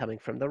main light coming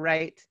from the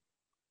right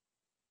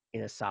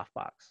in a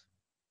softbox.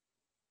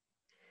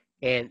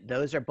 And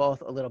those are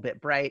both a little bit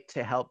bright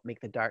to help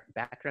make the dark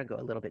background go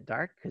a little bit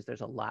dark because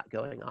there's a lot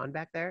going on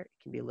back there. It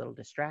can be a little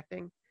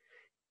distracting.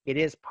 It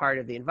is part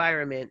of the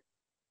environment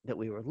that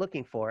we were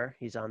looking for.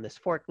 He's on this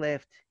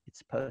forklift. It's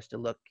supposed to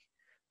look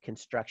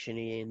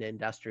construction-y and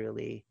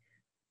industrially,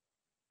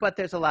 but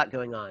there's a lot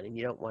going on and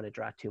you don't want to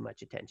draw too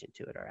much attention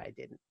to it, or I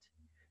didn't.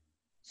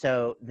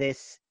 So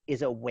this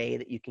is a way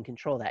that you can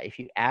control that. If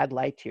you add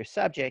light to your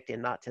subject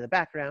and not to the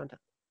background,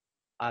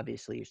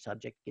 obviously your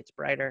subject gets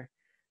brighter.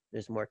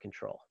 There's more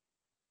control.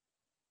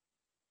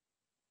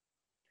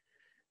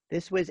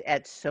 This was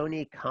at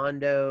Sony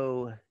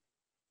Kondo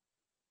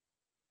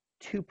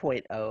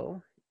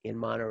 2.0 in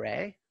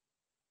Monterey.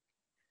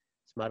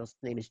 This model's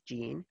name is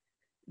Jean.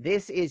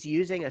 This is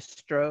using a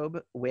strobe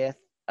with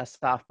a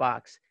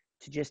softbox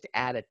to just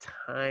add a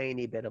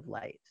tiny bit of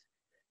light.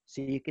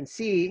 So you can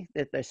see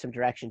that there's some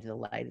direction to the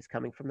light. It's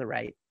coming from the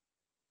right.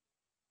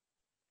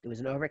 It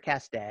was an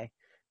overcast day,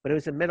 but it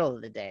was the middle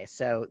of the day.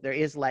 So there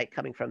is light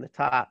coming from the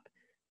top,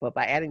 but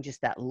by adding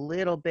just that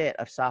little bit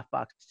of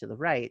softbox to the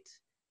right,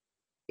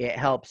 it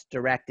helps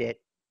direct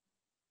it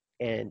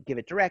and give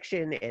it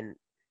direction and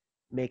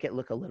make it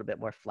look a little bit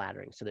more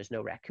flattering. So there's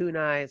no raccoon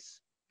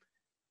eyes.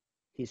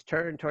 He's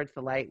turned towards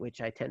the light,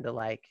 which I tend to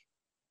like.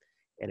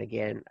 And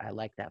again, I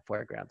like that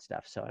foreground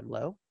stuff, so I'm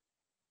low.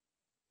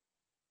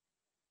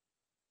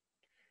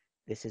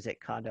 This is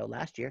at Kondo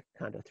last year,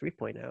 Kondo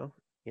 3.0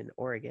 in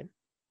Oregon.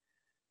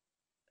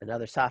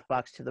 Another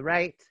softbox to the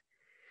right.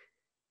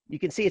 You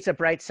can see it's a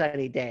bright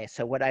sunny day.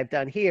 So what I've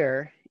done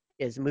here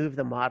is move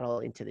the model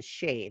into the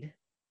shade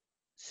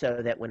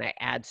so that when I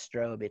add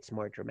strobe, it's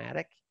more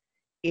dramatic.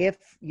 If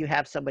you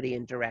have somebody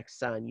in direct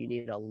sun, you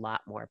need a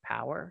lot more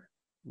power,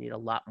 you need a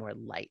lot more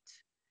light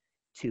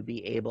to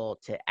be able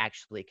to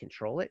actually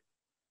control it.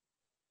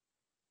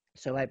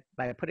 So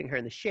by putting her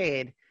in the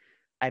shade,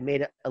 I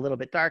made it a little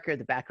bit darker,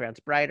 the background's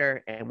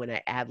brighter, and when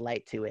I add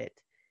light to it,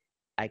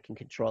 I can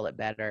control it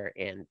better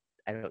and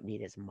I don't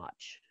need as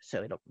much.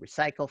 So it'll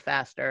recycle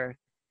faster.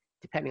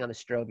 Depending on the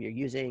strobe you're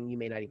using, you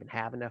may not even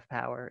have enough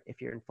power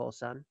if you're in full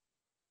sun.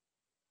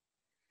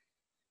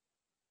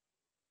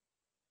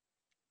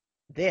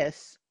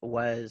 This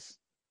was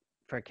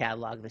for a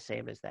catalog the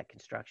same as that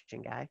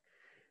construction guy.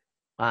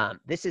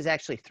 This is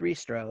actually 3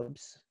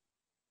 strobes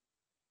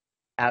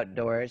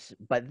outdoors,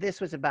 but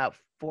this was about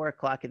 4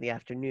 o'clock in the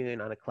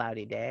afternoon on a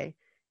cloudy day.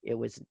 It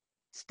was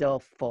still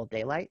full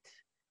daylight,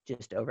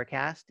 just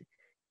overcast.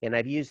 And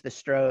I've used the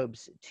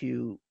strobes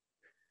to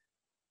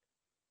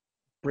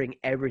bring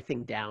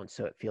everything down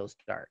so it feels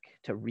dark,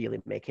 to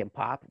really make him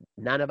pop.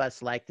 None of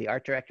us liked, the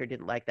art director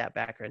didn't like that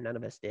background, none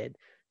of us did.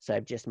 So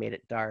I've just made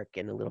it dark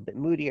and a little bit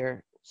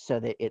moodier so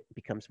that it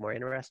becomes more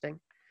interesting.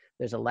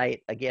 There's a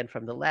light, again,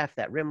 from the left,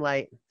 that rim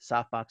light,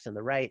 softbox on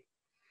the right,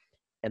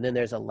 and then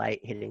there's a light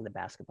hitting the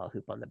basketball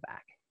hoop on the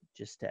back,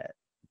 just to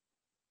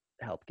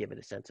help give it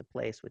a sense of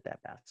place with that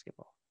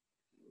basketball.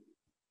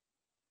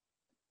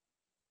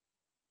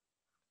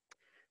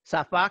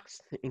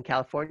 Softbox in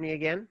California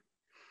again.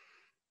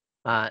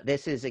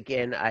 This is,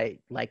 again, I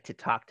like to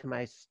talk to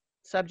my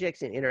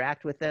subjects and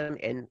interact with them,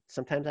 and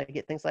sometimes I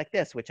get things like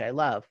this, which I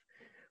love,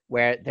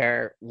 where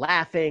they're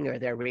laughing or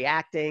they're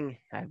reacting.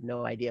 I have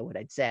no idea what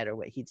I'd said or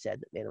what he'd said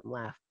that made them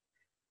laugh.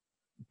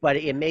 But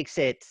it makes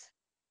it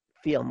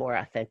feel more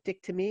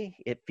authentic to me.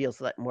 It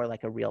feels like more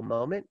like a real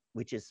moment,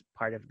 which is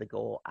part of the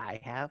goal I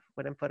have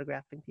when I'm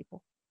photographing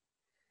people.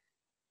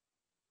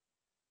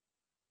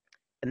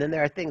 And then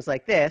there are things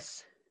like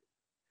this,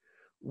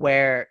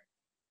 where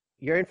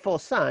you're in full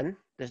sun,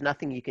 there's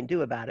nothing you can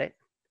do about it.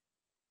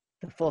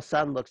 The full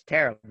sun looks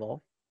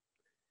terrible.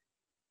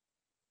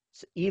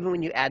 So even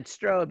when you add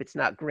strobe, it's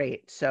not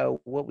great. So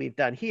what we've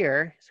done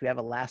here is we have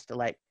a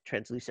Elastilite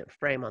translucent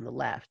frame on the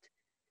left.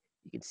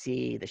 You can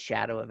see the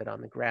shadow of it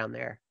on the ground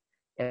there.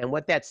 And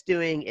what that's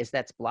doing is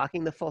that's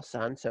blocking the full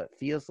sun, so it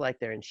feels like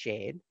they're in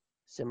shade,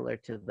 similar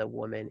to the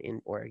woman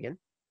in Oregon.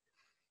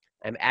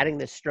 I'm adding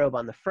this strobe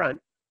on the front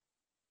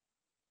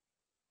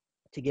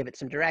to give it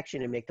some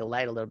direction and make the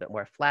light a little bit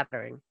more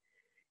flattering.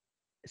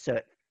 So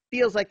it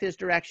feels like there's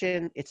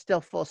direction. It's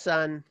still full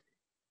sun.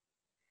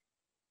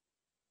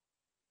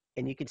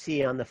 And you can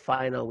see on the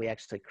final, we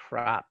actually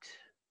cropped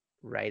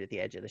right at the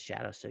edge of the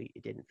shadow, so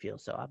it didn't feel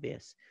so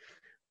obvious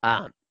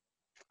on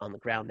the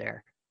ground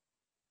there.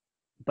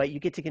 But you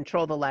get to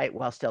control the light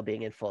while still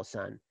being in full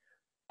sun.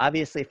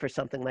 Obviously, for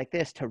something like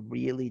this, to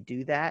really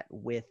do that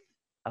with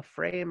a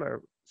frame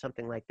or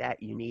something like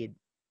that, you need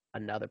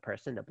another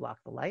person to block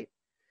the light.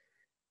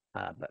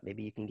 But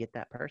maybe you can get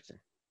that person.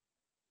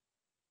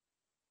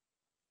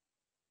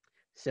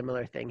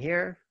 Similar thing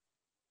here.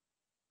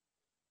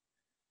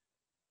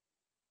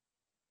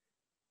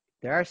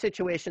 There are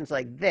situations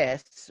like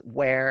this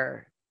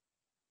where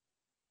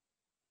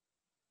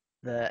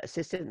the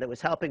assistant that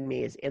was helping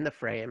me is in the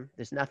frame.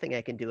 There's nothing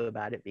I can do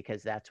about it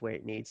because that's where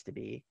it needs to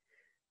be.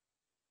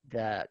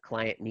 The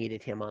client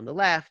needed him on the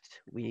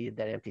left. We needed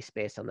that empty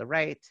space on the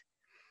right.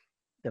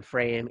 The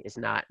frame is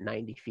not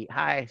 90 feet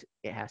high.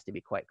 It has to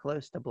be quite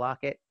close to block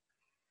it.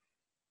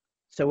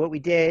 So what we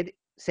did,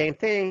 same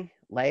thing,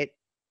 light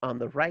on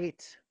the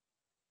right,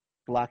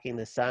 blocking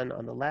the sun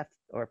on the left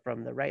or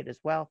from the right as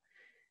well.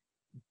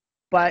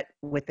 But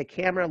with the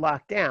camera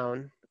locked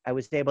down, I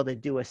was able to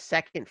do a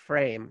second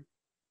frame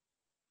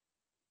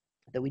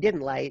that we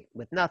didn't light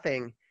with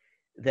nothing,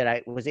 that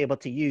I was able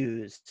to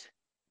use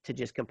to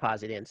just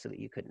composite in so that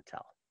you couldn't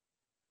tell.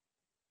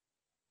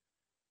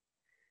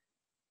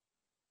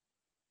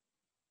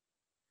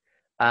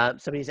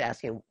 Somebody's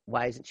asking,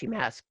 why isn't she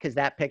masked? Because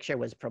that picture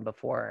was from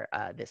before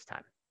this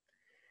time.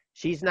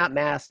 She's not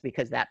masked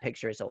because that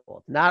picture is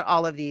old. Not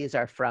all of these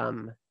are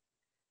from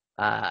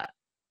the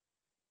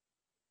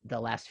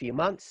last few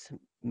months.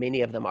 Many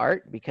of them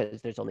aren't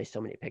because there's only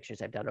so many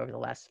pictures I've done over the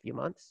last few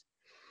months.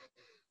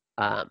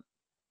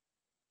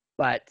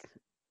 But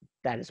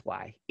that is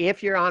why.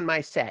 If you're on my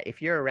set,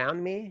 if you're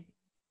around me,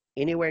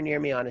 anywhere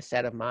near me on a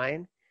set of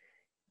mine,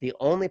 the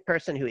only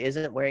person who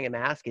isn't wearing a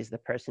mask is the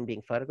person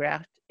being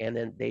photographed, and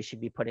then they should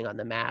be putting on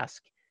the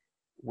mask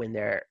when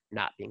they're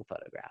not being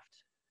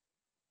photographed.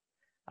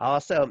 I'll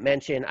also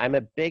mention I'm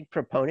a big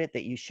proponent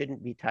that you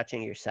shouldn't be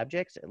touching your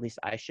subjects, at least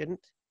I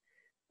shouldn't.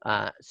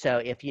 So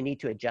if you need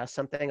to adjust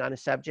something on a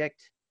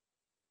subject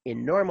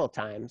in normal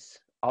times,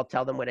 I'll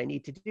tell them what I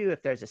need to do.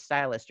 If there's a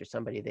stylist or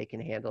somebody, they can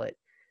handle it.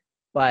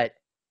 But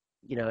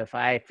you know, if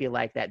I feel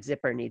like that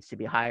zipper needs to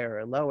be higher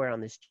or lower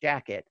on this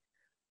jacket,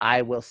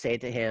 I will say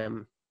to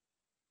him,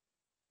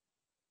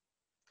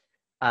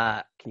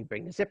 can you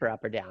bring the zipper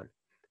up or down?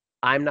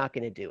 I'm not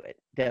going to do it.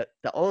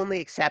 The only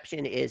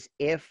exception is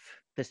if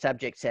the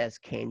subject says,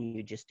 can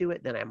you just do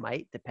it? Then I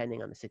might,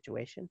 depending on the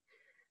situation.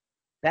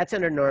 That's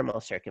under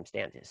normal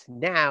circumstances.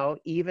 Now,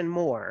 even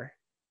more,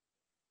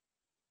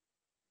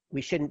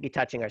 we shouldn't be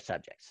touching our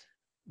subjects.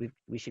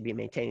 We should be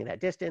maintaining that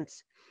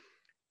distance.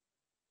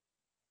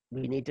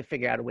 We need to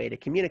figure out a way to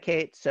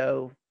communicate.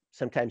 So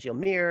sometimes you'll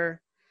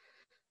mirror.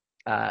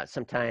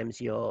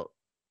 Sometimes you'll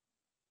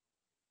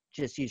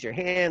just use your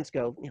hands,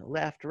 go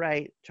left,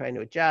 right, trying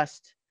to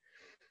adjust.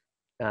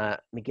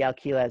 Miguel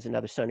Quiles,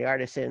 another Sony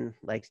artisan,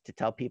 likes to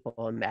tell people,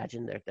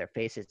 imagine their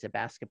face is a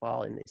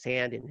basketball in his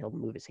hand, and he'll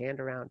move his hand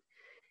around.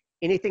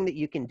 Anything that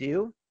you can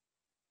do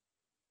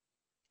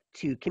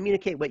to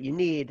communicate what you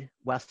need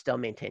while still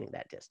maintaining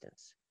that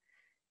distance.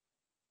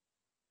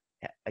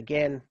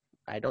 Again,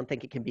 I don't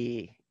think it can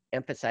be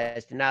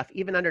emphasized enough.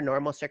 Even under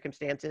normal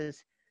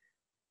circumstances,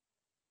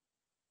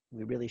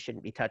 we really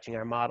shouldn't be touching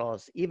our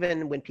models.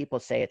 Even when people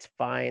say it's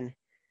fine,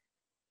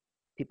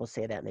 people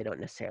say that and they don't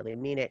necessarily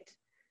mean it.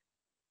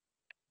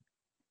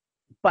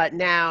 But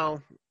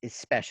now,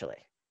 especially.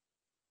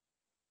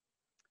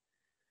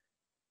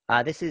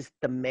 This is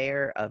the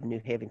mayor of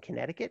New Haven,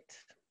 Connecticut.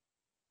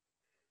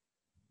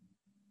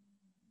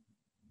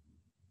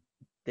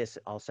 This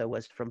also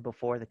was from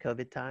before the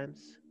COVID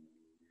times.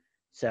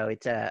 So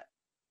it's a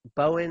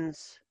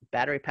Bowens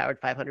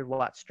battery-powered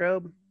 500-watt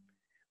strobe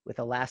with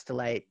a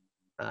Elastilite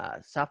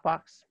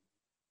softbox.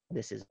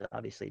 This is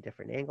obviously a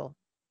different angle.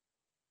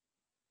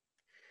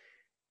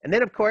 And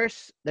then, of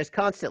course, there's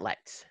constant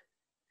lights.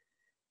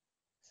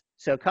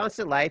 So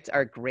constant lights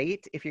are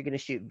great if you're going to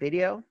shoot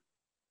video.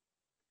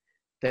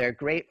 They're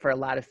great for a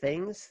lot of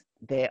things.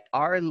 They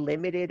are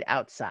limited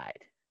outside.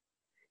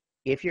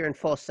 If you're in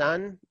full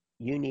sun,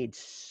 you need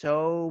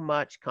so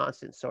much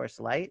constant source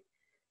light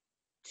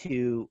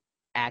to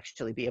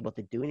actually be able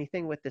to do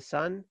anything with the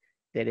sun.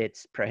 that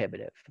it's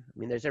prohibitive. I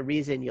mean, there's a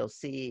reason you'll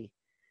see,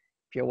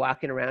 if you're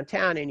walking around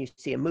town and you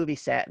see a movie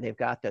set and they've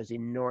got those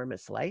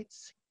enormous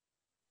lights,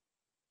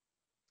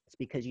 it's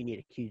because you need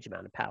a huge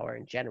amount of power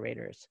and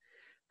generators.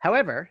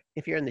 However,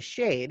 if you're in the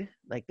shade,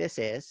 like this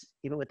is,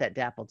 even with that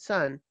dappled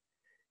sun,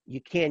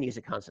 you can use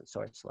a constant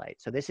source light.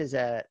 So this is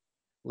a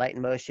Light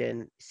in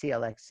Motion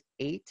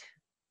CLX8,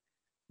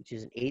 which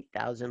is an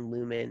 8,000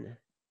 lumen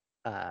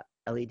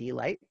LED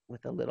light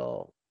with a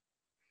little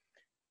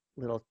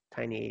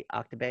tiny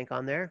octabank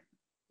on there.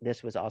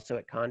 This was also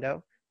at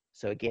Condo,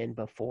 so again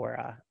before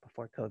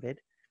COVID,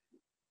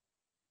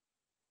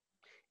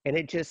 and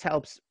it just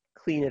helps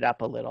clean it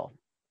up a little.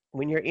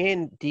 When you're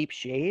in deep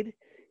shade,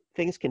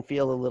 things can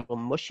feel a little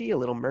mushy, a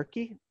little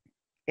murky,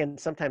 and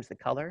sometimes the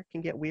color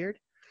can get weird.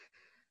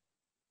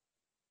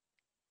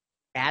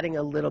 Adding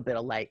a little bit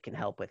of light can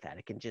help with that.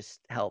 It can just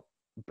help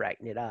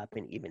brighten it up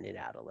and even it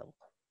out a little.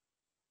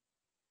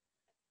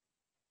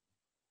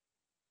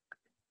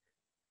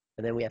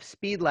 And then we have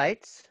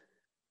Speedlights.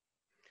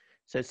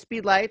 So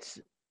Speedlights,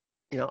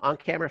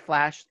 on-camera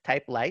flash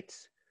type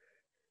lights.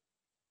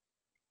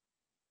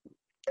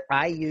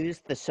 I use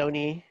the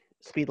Sony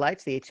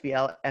Speedlights, the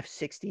HVL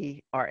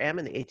F60 RM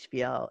and the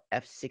HVL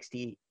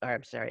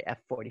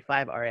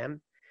F45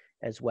 RM,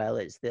 as well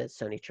as the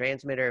Sony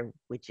transmitter,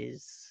 which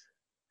is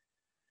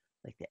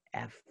like the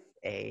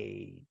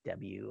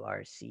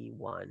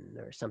FAWRC1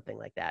 or something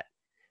like that.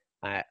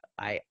 I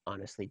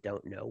honestly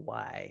don't know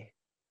why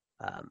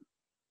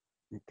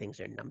things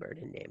are numbered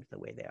and named the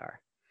way they are.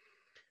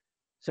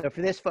 So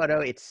for this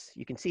photo,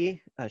 you can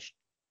see a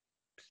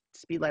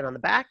Speedlight on the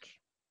back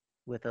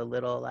with a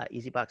little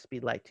EasyBox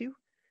Speedlight 2,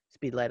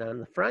 Speedlight on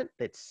the front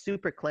that's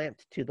super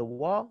clamped to the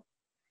wall.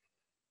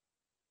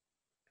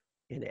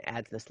 And it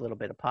adds this little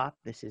bit of pop.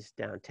 This is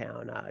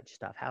downtown,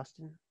 just off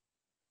Houston.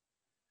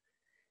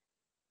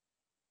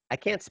 I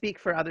can't speak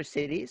for other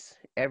cities.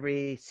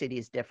 Every city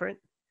is different.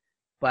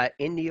 But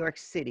in New York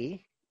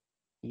City,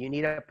 you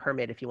need a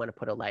permit if you want to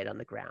put a light on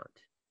the ground.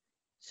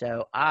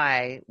 So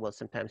I will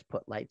sometimes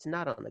put lights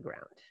not on the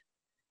ground.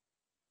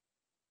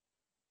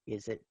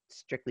 Is it,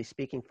 strictly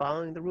speaking,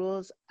 following the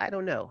rules? I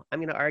don't know. I'm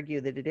going to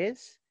argue that it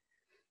is.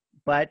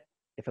 But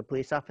if a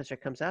police officer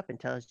comes up and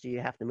tells you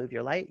you have to move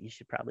your light, you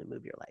should probably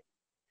move your light,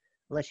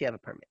 unless you have a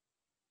permit.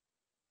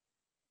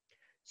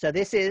 So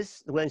this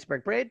is the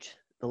Williamsburg Bridge.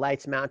 The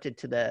light's mounted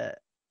to the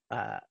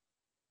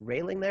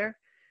railing there.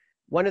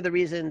 One of the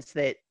reasons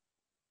that,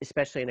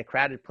 especially in a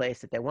crowded place,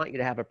 that they want you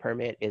to have a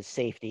permit is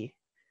safety.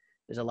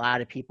 There's a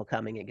lot of people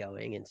coming and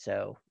going, and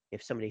so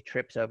if somebody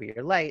trips over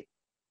your light,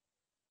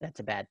 that's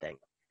a bad thing.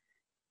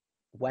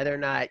 Whether or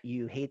not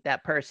you hate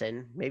that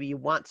person, maybe you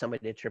want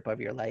somebody to trip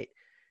over your light,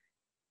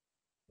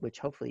 which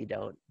hopefully you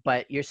don't,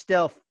 but you're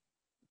still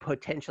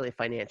potentially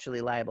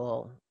financially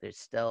liable. There's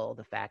still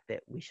the fact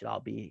that we should all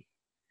be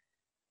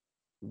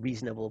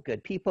reasonable,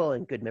 good people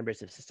and good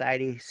members of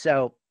society.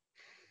 So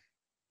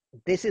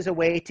this is a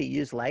way to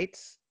use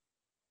lights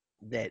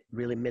that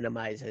really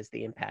minimizes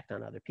the impact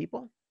on other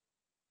people.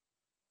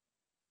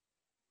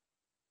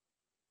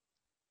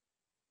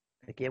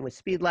 Again, with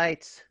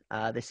Speedlights,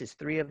 this is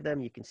 3 of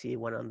them. You can see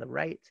one on the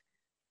right,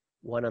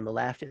 one on the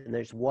left, and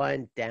there's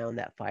one down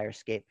that fire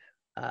escape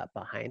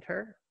behind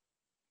her.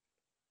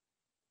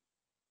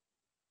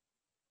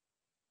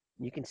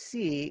 You can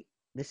see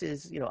this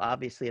is,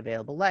 obviously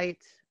available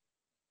light.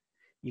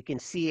 You can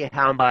see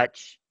how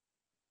much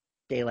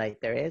daylight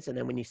there is, and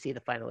then when you see the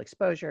final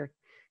exposure,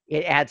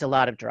 it adds a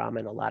lot of drama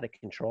and a lot of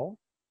control.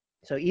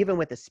 So even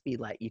with a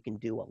Speedlight, you can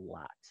do a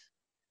lot.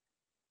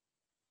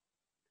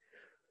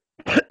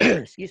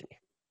 Excuse me.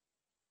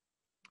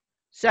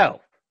 So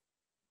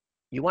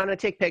you want to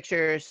take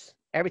pictures,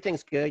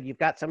 everything's good, you've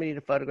got somebody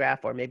to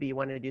photograph, or maybe you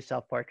want to do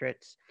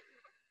self-portraits.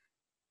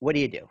 What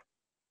do?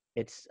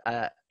 It's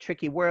a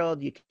tricky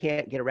world. You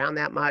can't get around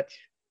that much.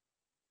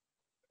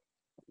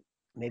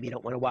 Maybe you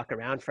don't want to walk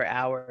around for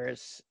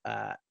hours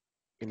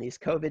in these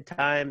COVID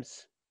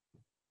times.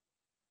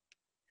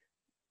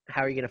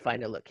 How are you going to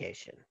find a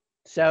location?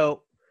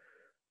 So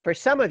for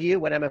some of you,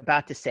 what I'm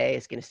about to say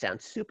is going to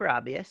sound super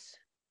obvious,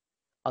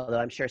 although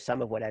I'm sure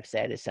some of what I've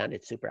said has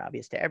sounded super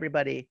obvious to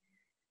everybody,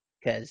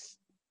 because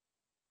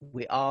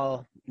we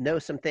all know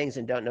some things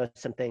and don't know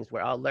some things.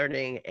 We're all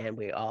learning, and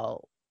we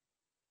all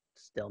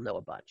still know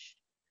a bunch.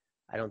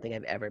 I don't think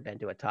I've ever been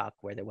to a talk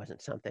where there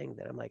wasn't something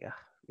that I'm like, oh,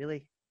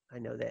 really? I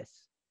know this.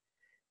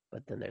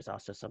 But then there's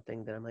also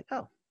something that I'm like,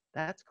 oh,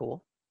 that's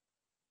cool.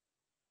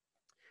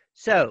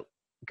 So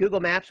Google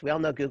Maps, we all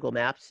know Google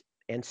Maps,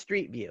 and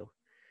Street View.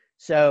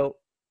 So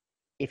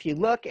if you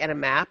look at a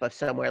map of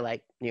somewhere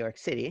like New York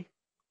City,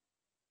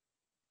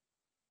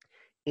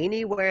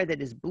 anywhere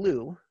that is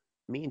blue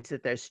means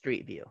that there's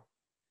Street View.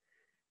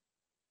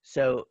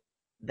 So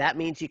that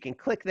means you can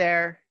click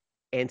there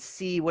and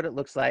see what it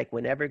looks like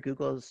whenever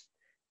Google's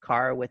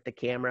car with the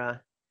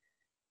camera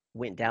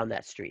went down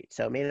that street.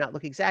 So it may not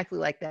look exactly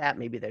like that.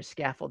 Maybe there's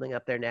scaffolding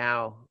up there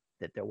now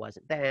that there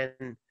wasn't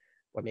then,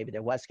 or maybe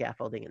there was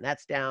scaffolding and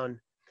that's down.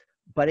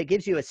 But it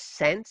gives you a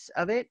sense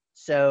of it.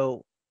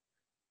 So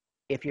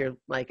if you're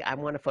like, I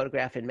want to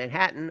photograph in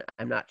Manhattan,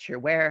 I'm not sure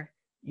where,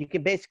 you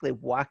can basically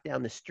walk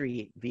down the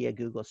street via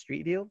Google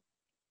Street View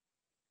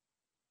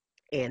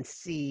and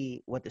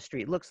see what the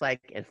street looks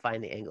like and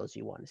find the angles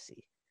you want to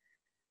see.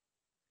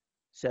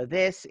 So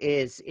this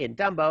is in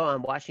Dumbo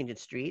on Washington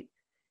Street,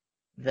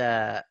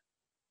 the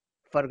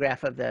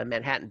photograph of the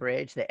Manhattan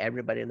Bridge that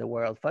everybody in the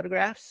world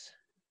photographs.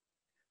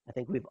 I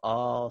think we've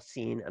all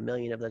seen a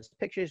million of those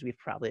pictures. We've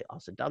probably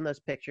also done those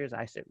pictures.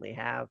 I certainly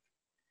have.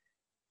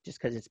 Just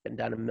because it's been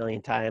done a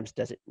million times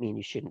doesn't mean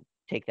you shouldn't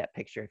take that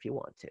picture if you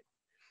want to.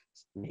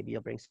 Maybe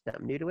you'll bring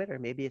something new to it, or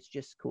maybe it's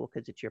just cool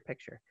because it's your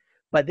picture.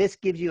 But this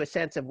gives you a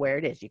sense of where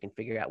it is. You can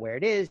figure out where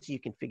it is. You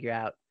can figure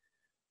out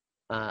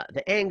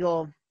the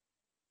angle,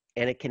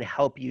 and it can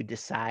help you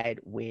decide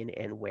when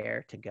and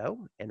where to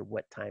go and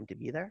what time to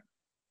be there.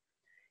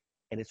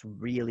 And it's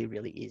really,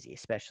 really easy,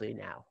 especially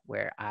now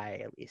where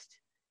I at least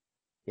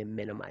am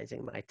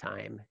minimizing my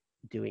time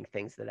doing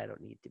things that I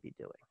don't need to be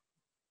doing.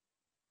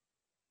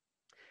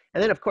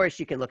 And then, of course,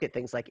 you can look at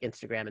things like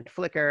Instagram and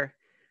Flickr.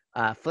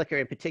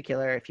 Flickr in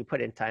particular, if you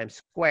put in Times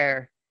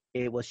Square,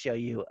 it will show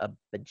you a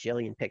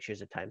bajillion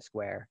pictures of Times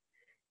Square.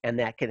 And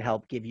that can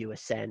help give you a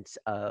sense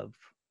of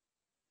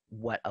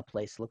what a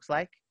place looks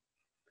like.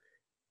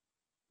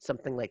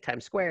 Something like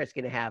Times Square is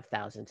going to have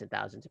thousands and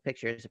thousands of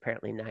pictures,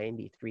 apparently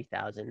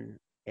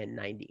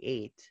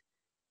 93,098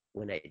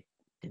 when I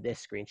did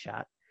this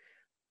screenshot.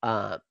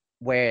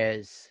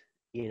 Whereas,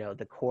 you know,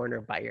 the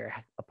corner by your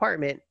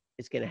apartment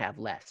is going to have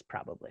less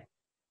probably.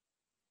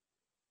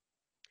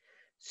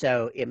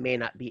 So it may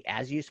not be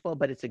as useful,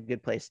 but it's a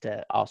good place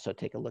to also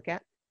take a look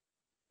at.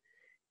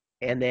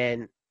 And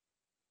then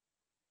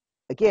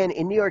again,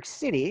 in New York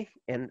City,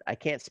 and I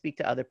can't speak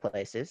to other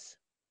places,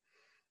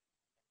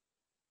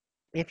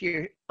 if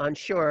you're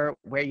unsure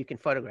where you can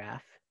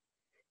photograph,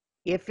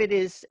 if it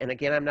is, and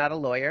again, I'm not a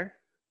lawyer,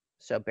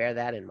 so bear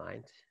that in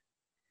mind.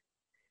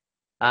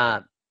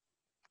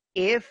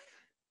 If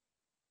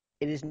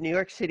it is New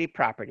York City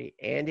property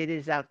and it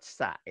is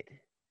outside,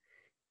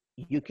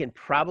 you can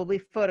probably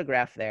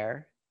photograph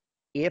there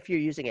if you're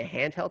using a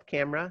handheld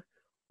camera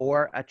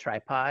or a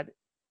tripod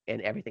and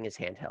everything is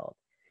handheld.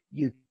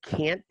 You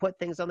can't put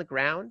things on the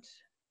ground,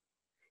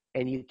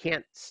 and you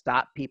can't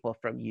stop people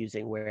from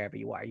using wherever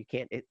you are. You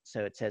can't,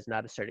 so it says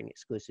not asserting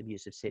exclusive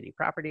use of city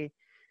property.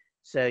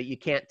 So you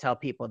can't tell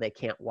people they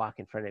can't walk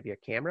in front of your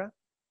camera.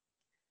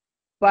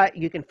 But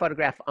you can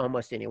photograph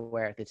almost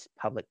anywhere if it's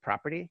public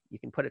property. You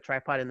can put a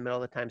tripod in the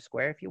middle of the Times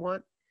Square if you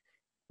want.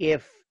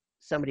 If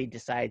somebody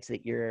decides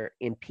that you're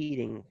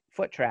impeding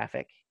foot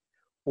traffic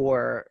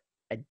or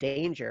a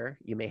danger,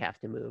 you may have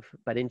to move.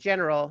 But in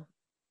general,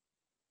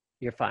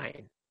 you're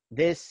fine.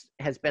 This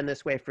has been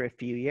this way for a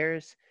few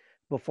years.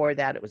 Before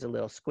that, it was a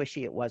little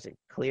squishy. It wasn't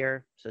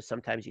clear. So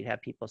sometimes you'd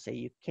have people say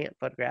you can't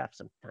photograph.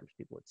 Sometimes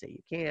people would say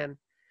you can.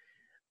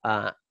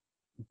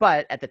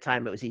 But at the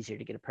time, it was easier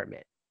to get a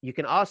permit. You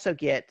can also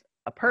get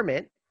a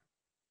permit,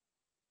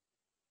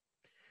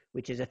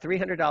 which is a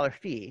 $300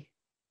 fee,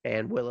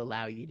 and will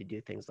allow you to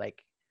do things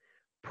like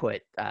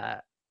put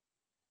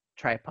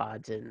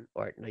tripods in,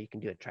 or no, you can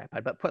do a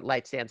tripod, but put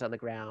light stands on the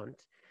ground.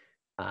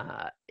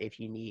 If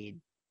you need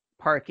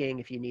parking,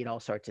 if you need all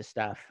sorts of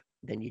stuff,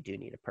 then you do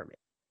need a permit.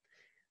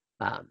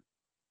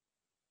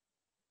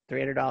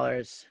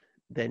 $300.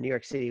 The New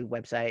York City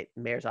website,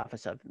 Mayor's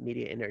Office of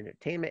Media and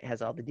Entertainment,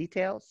 has all the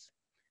details.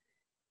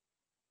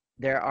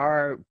 There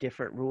are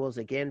different rules,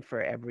 again,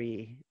 for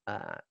every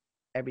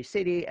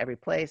city, every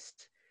place.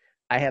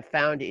 I have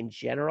found in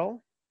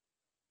general,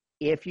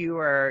 if you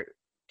are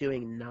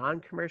doing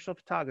non-commercial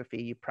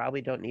photography, you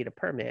probably don't need a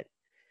permit,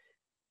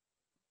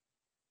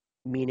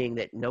 meaning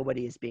that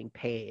nobody is being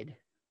paid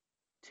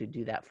to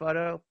do that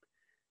photo.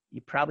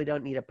 You probably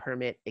don't need a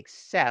permit,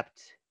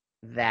 except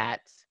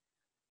that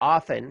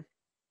often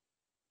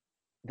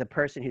the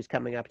person who's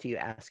coming up to you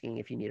asking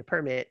if you need a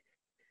permit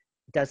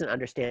doesn't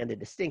understand the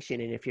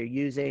distinction. And if you're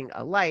using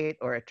a light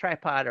or a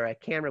tripod or a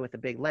camera with a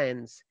big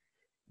lens,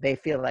 they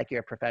feel like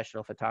you're a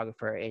professional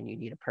photographer and you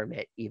need a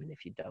permit even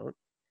if you don't.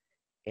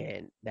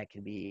 And that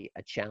can be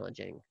a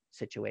challenging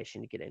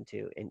situation to get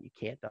into, and you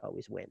can't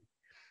always win.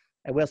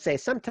 I will say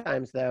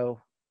sometimes,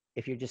 though,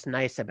 if you're just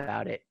nice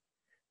about it,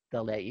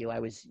 they'll let you. I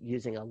was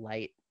using a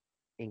light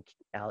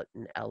out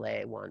in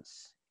LA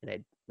once, and I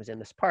was in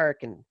this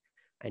park, and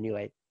I knew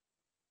I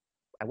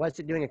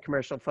wasn't doing a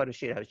commercial photo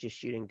shoot. I was just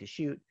shooting to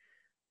shoot,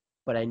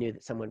 but I knew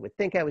that someone would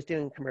think I was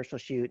doing a commercial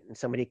shoot, and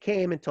somebody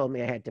came and told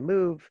me I had to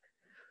move.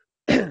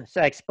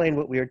 So I explained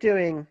what we were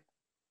doing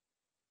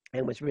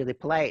and was really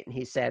polite. And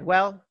he said,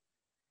 well,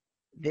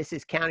 this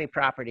is county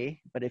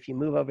property, but if you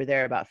move over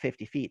there about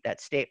 50 feet,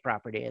 that's state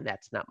property, and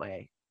that's not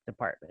my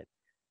department.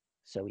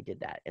 So we did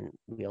that, and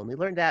we only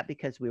learned that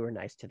because we were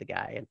nice to the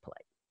guy and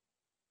polite.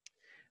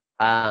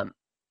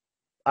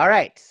 All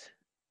right.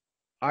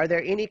 Are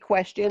there any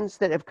questions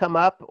that have come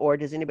up, or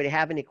does anybody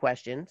have any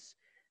questions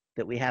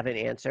that we haven't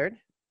answered?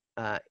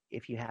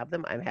 If you have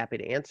them, I'm happy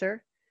to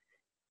answer.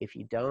 If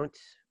you don't,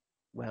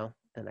 well,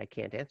 then I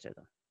can't answer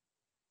them.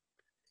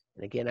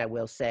 And again, I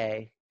will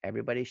say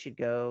everybody should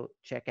go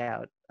check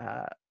out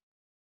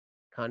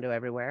Condo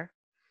everywhere.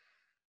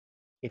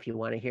 If you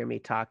want to hear me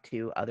talk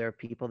to other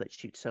people that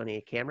shoot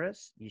Sony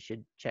cameras, you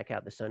should check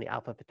out the Sony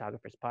Alpha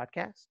Photographers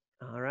podcast.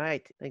 All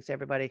right. Thanks,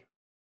 everybody.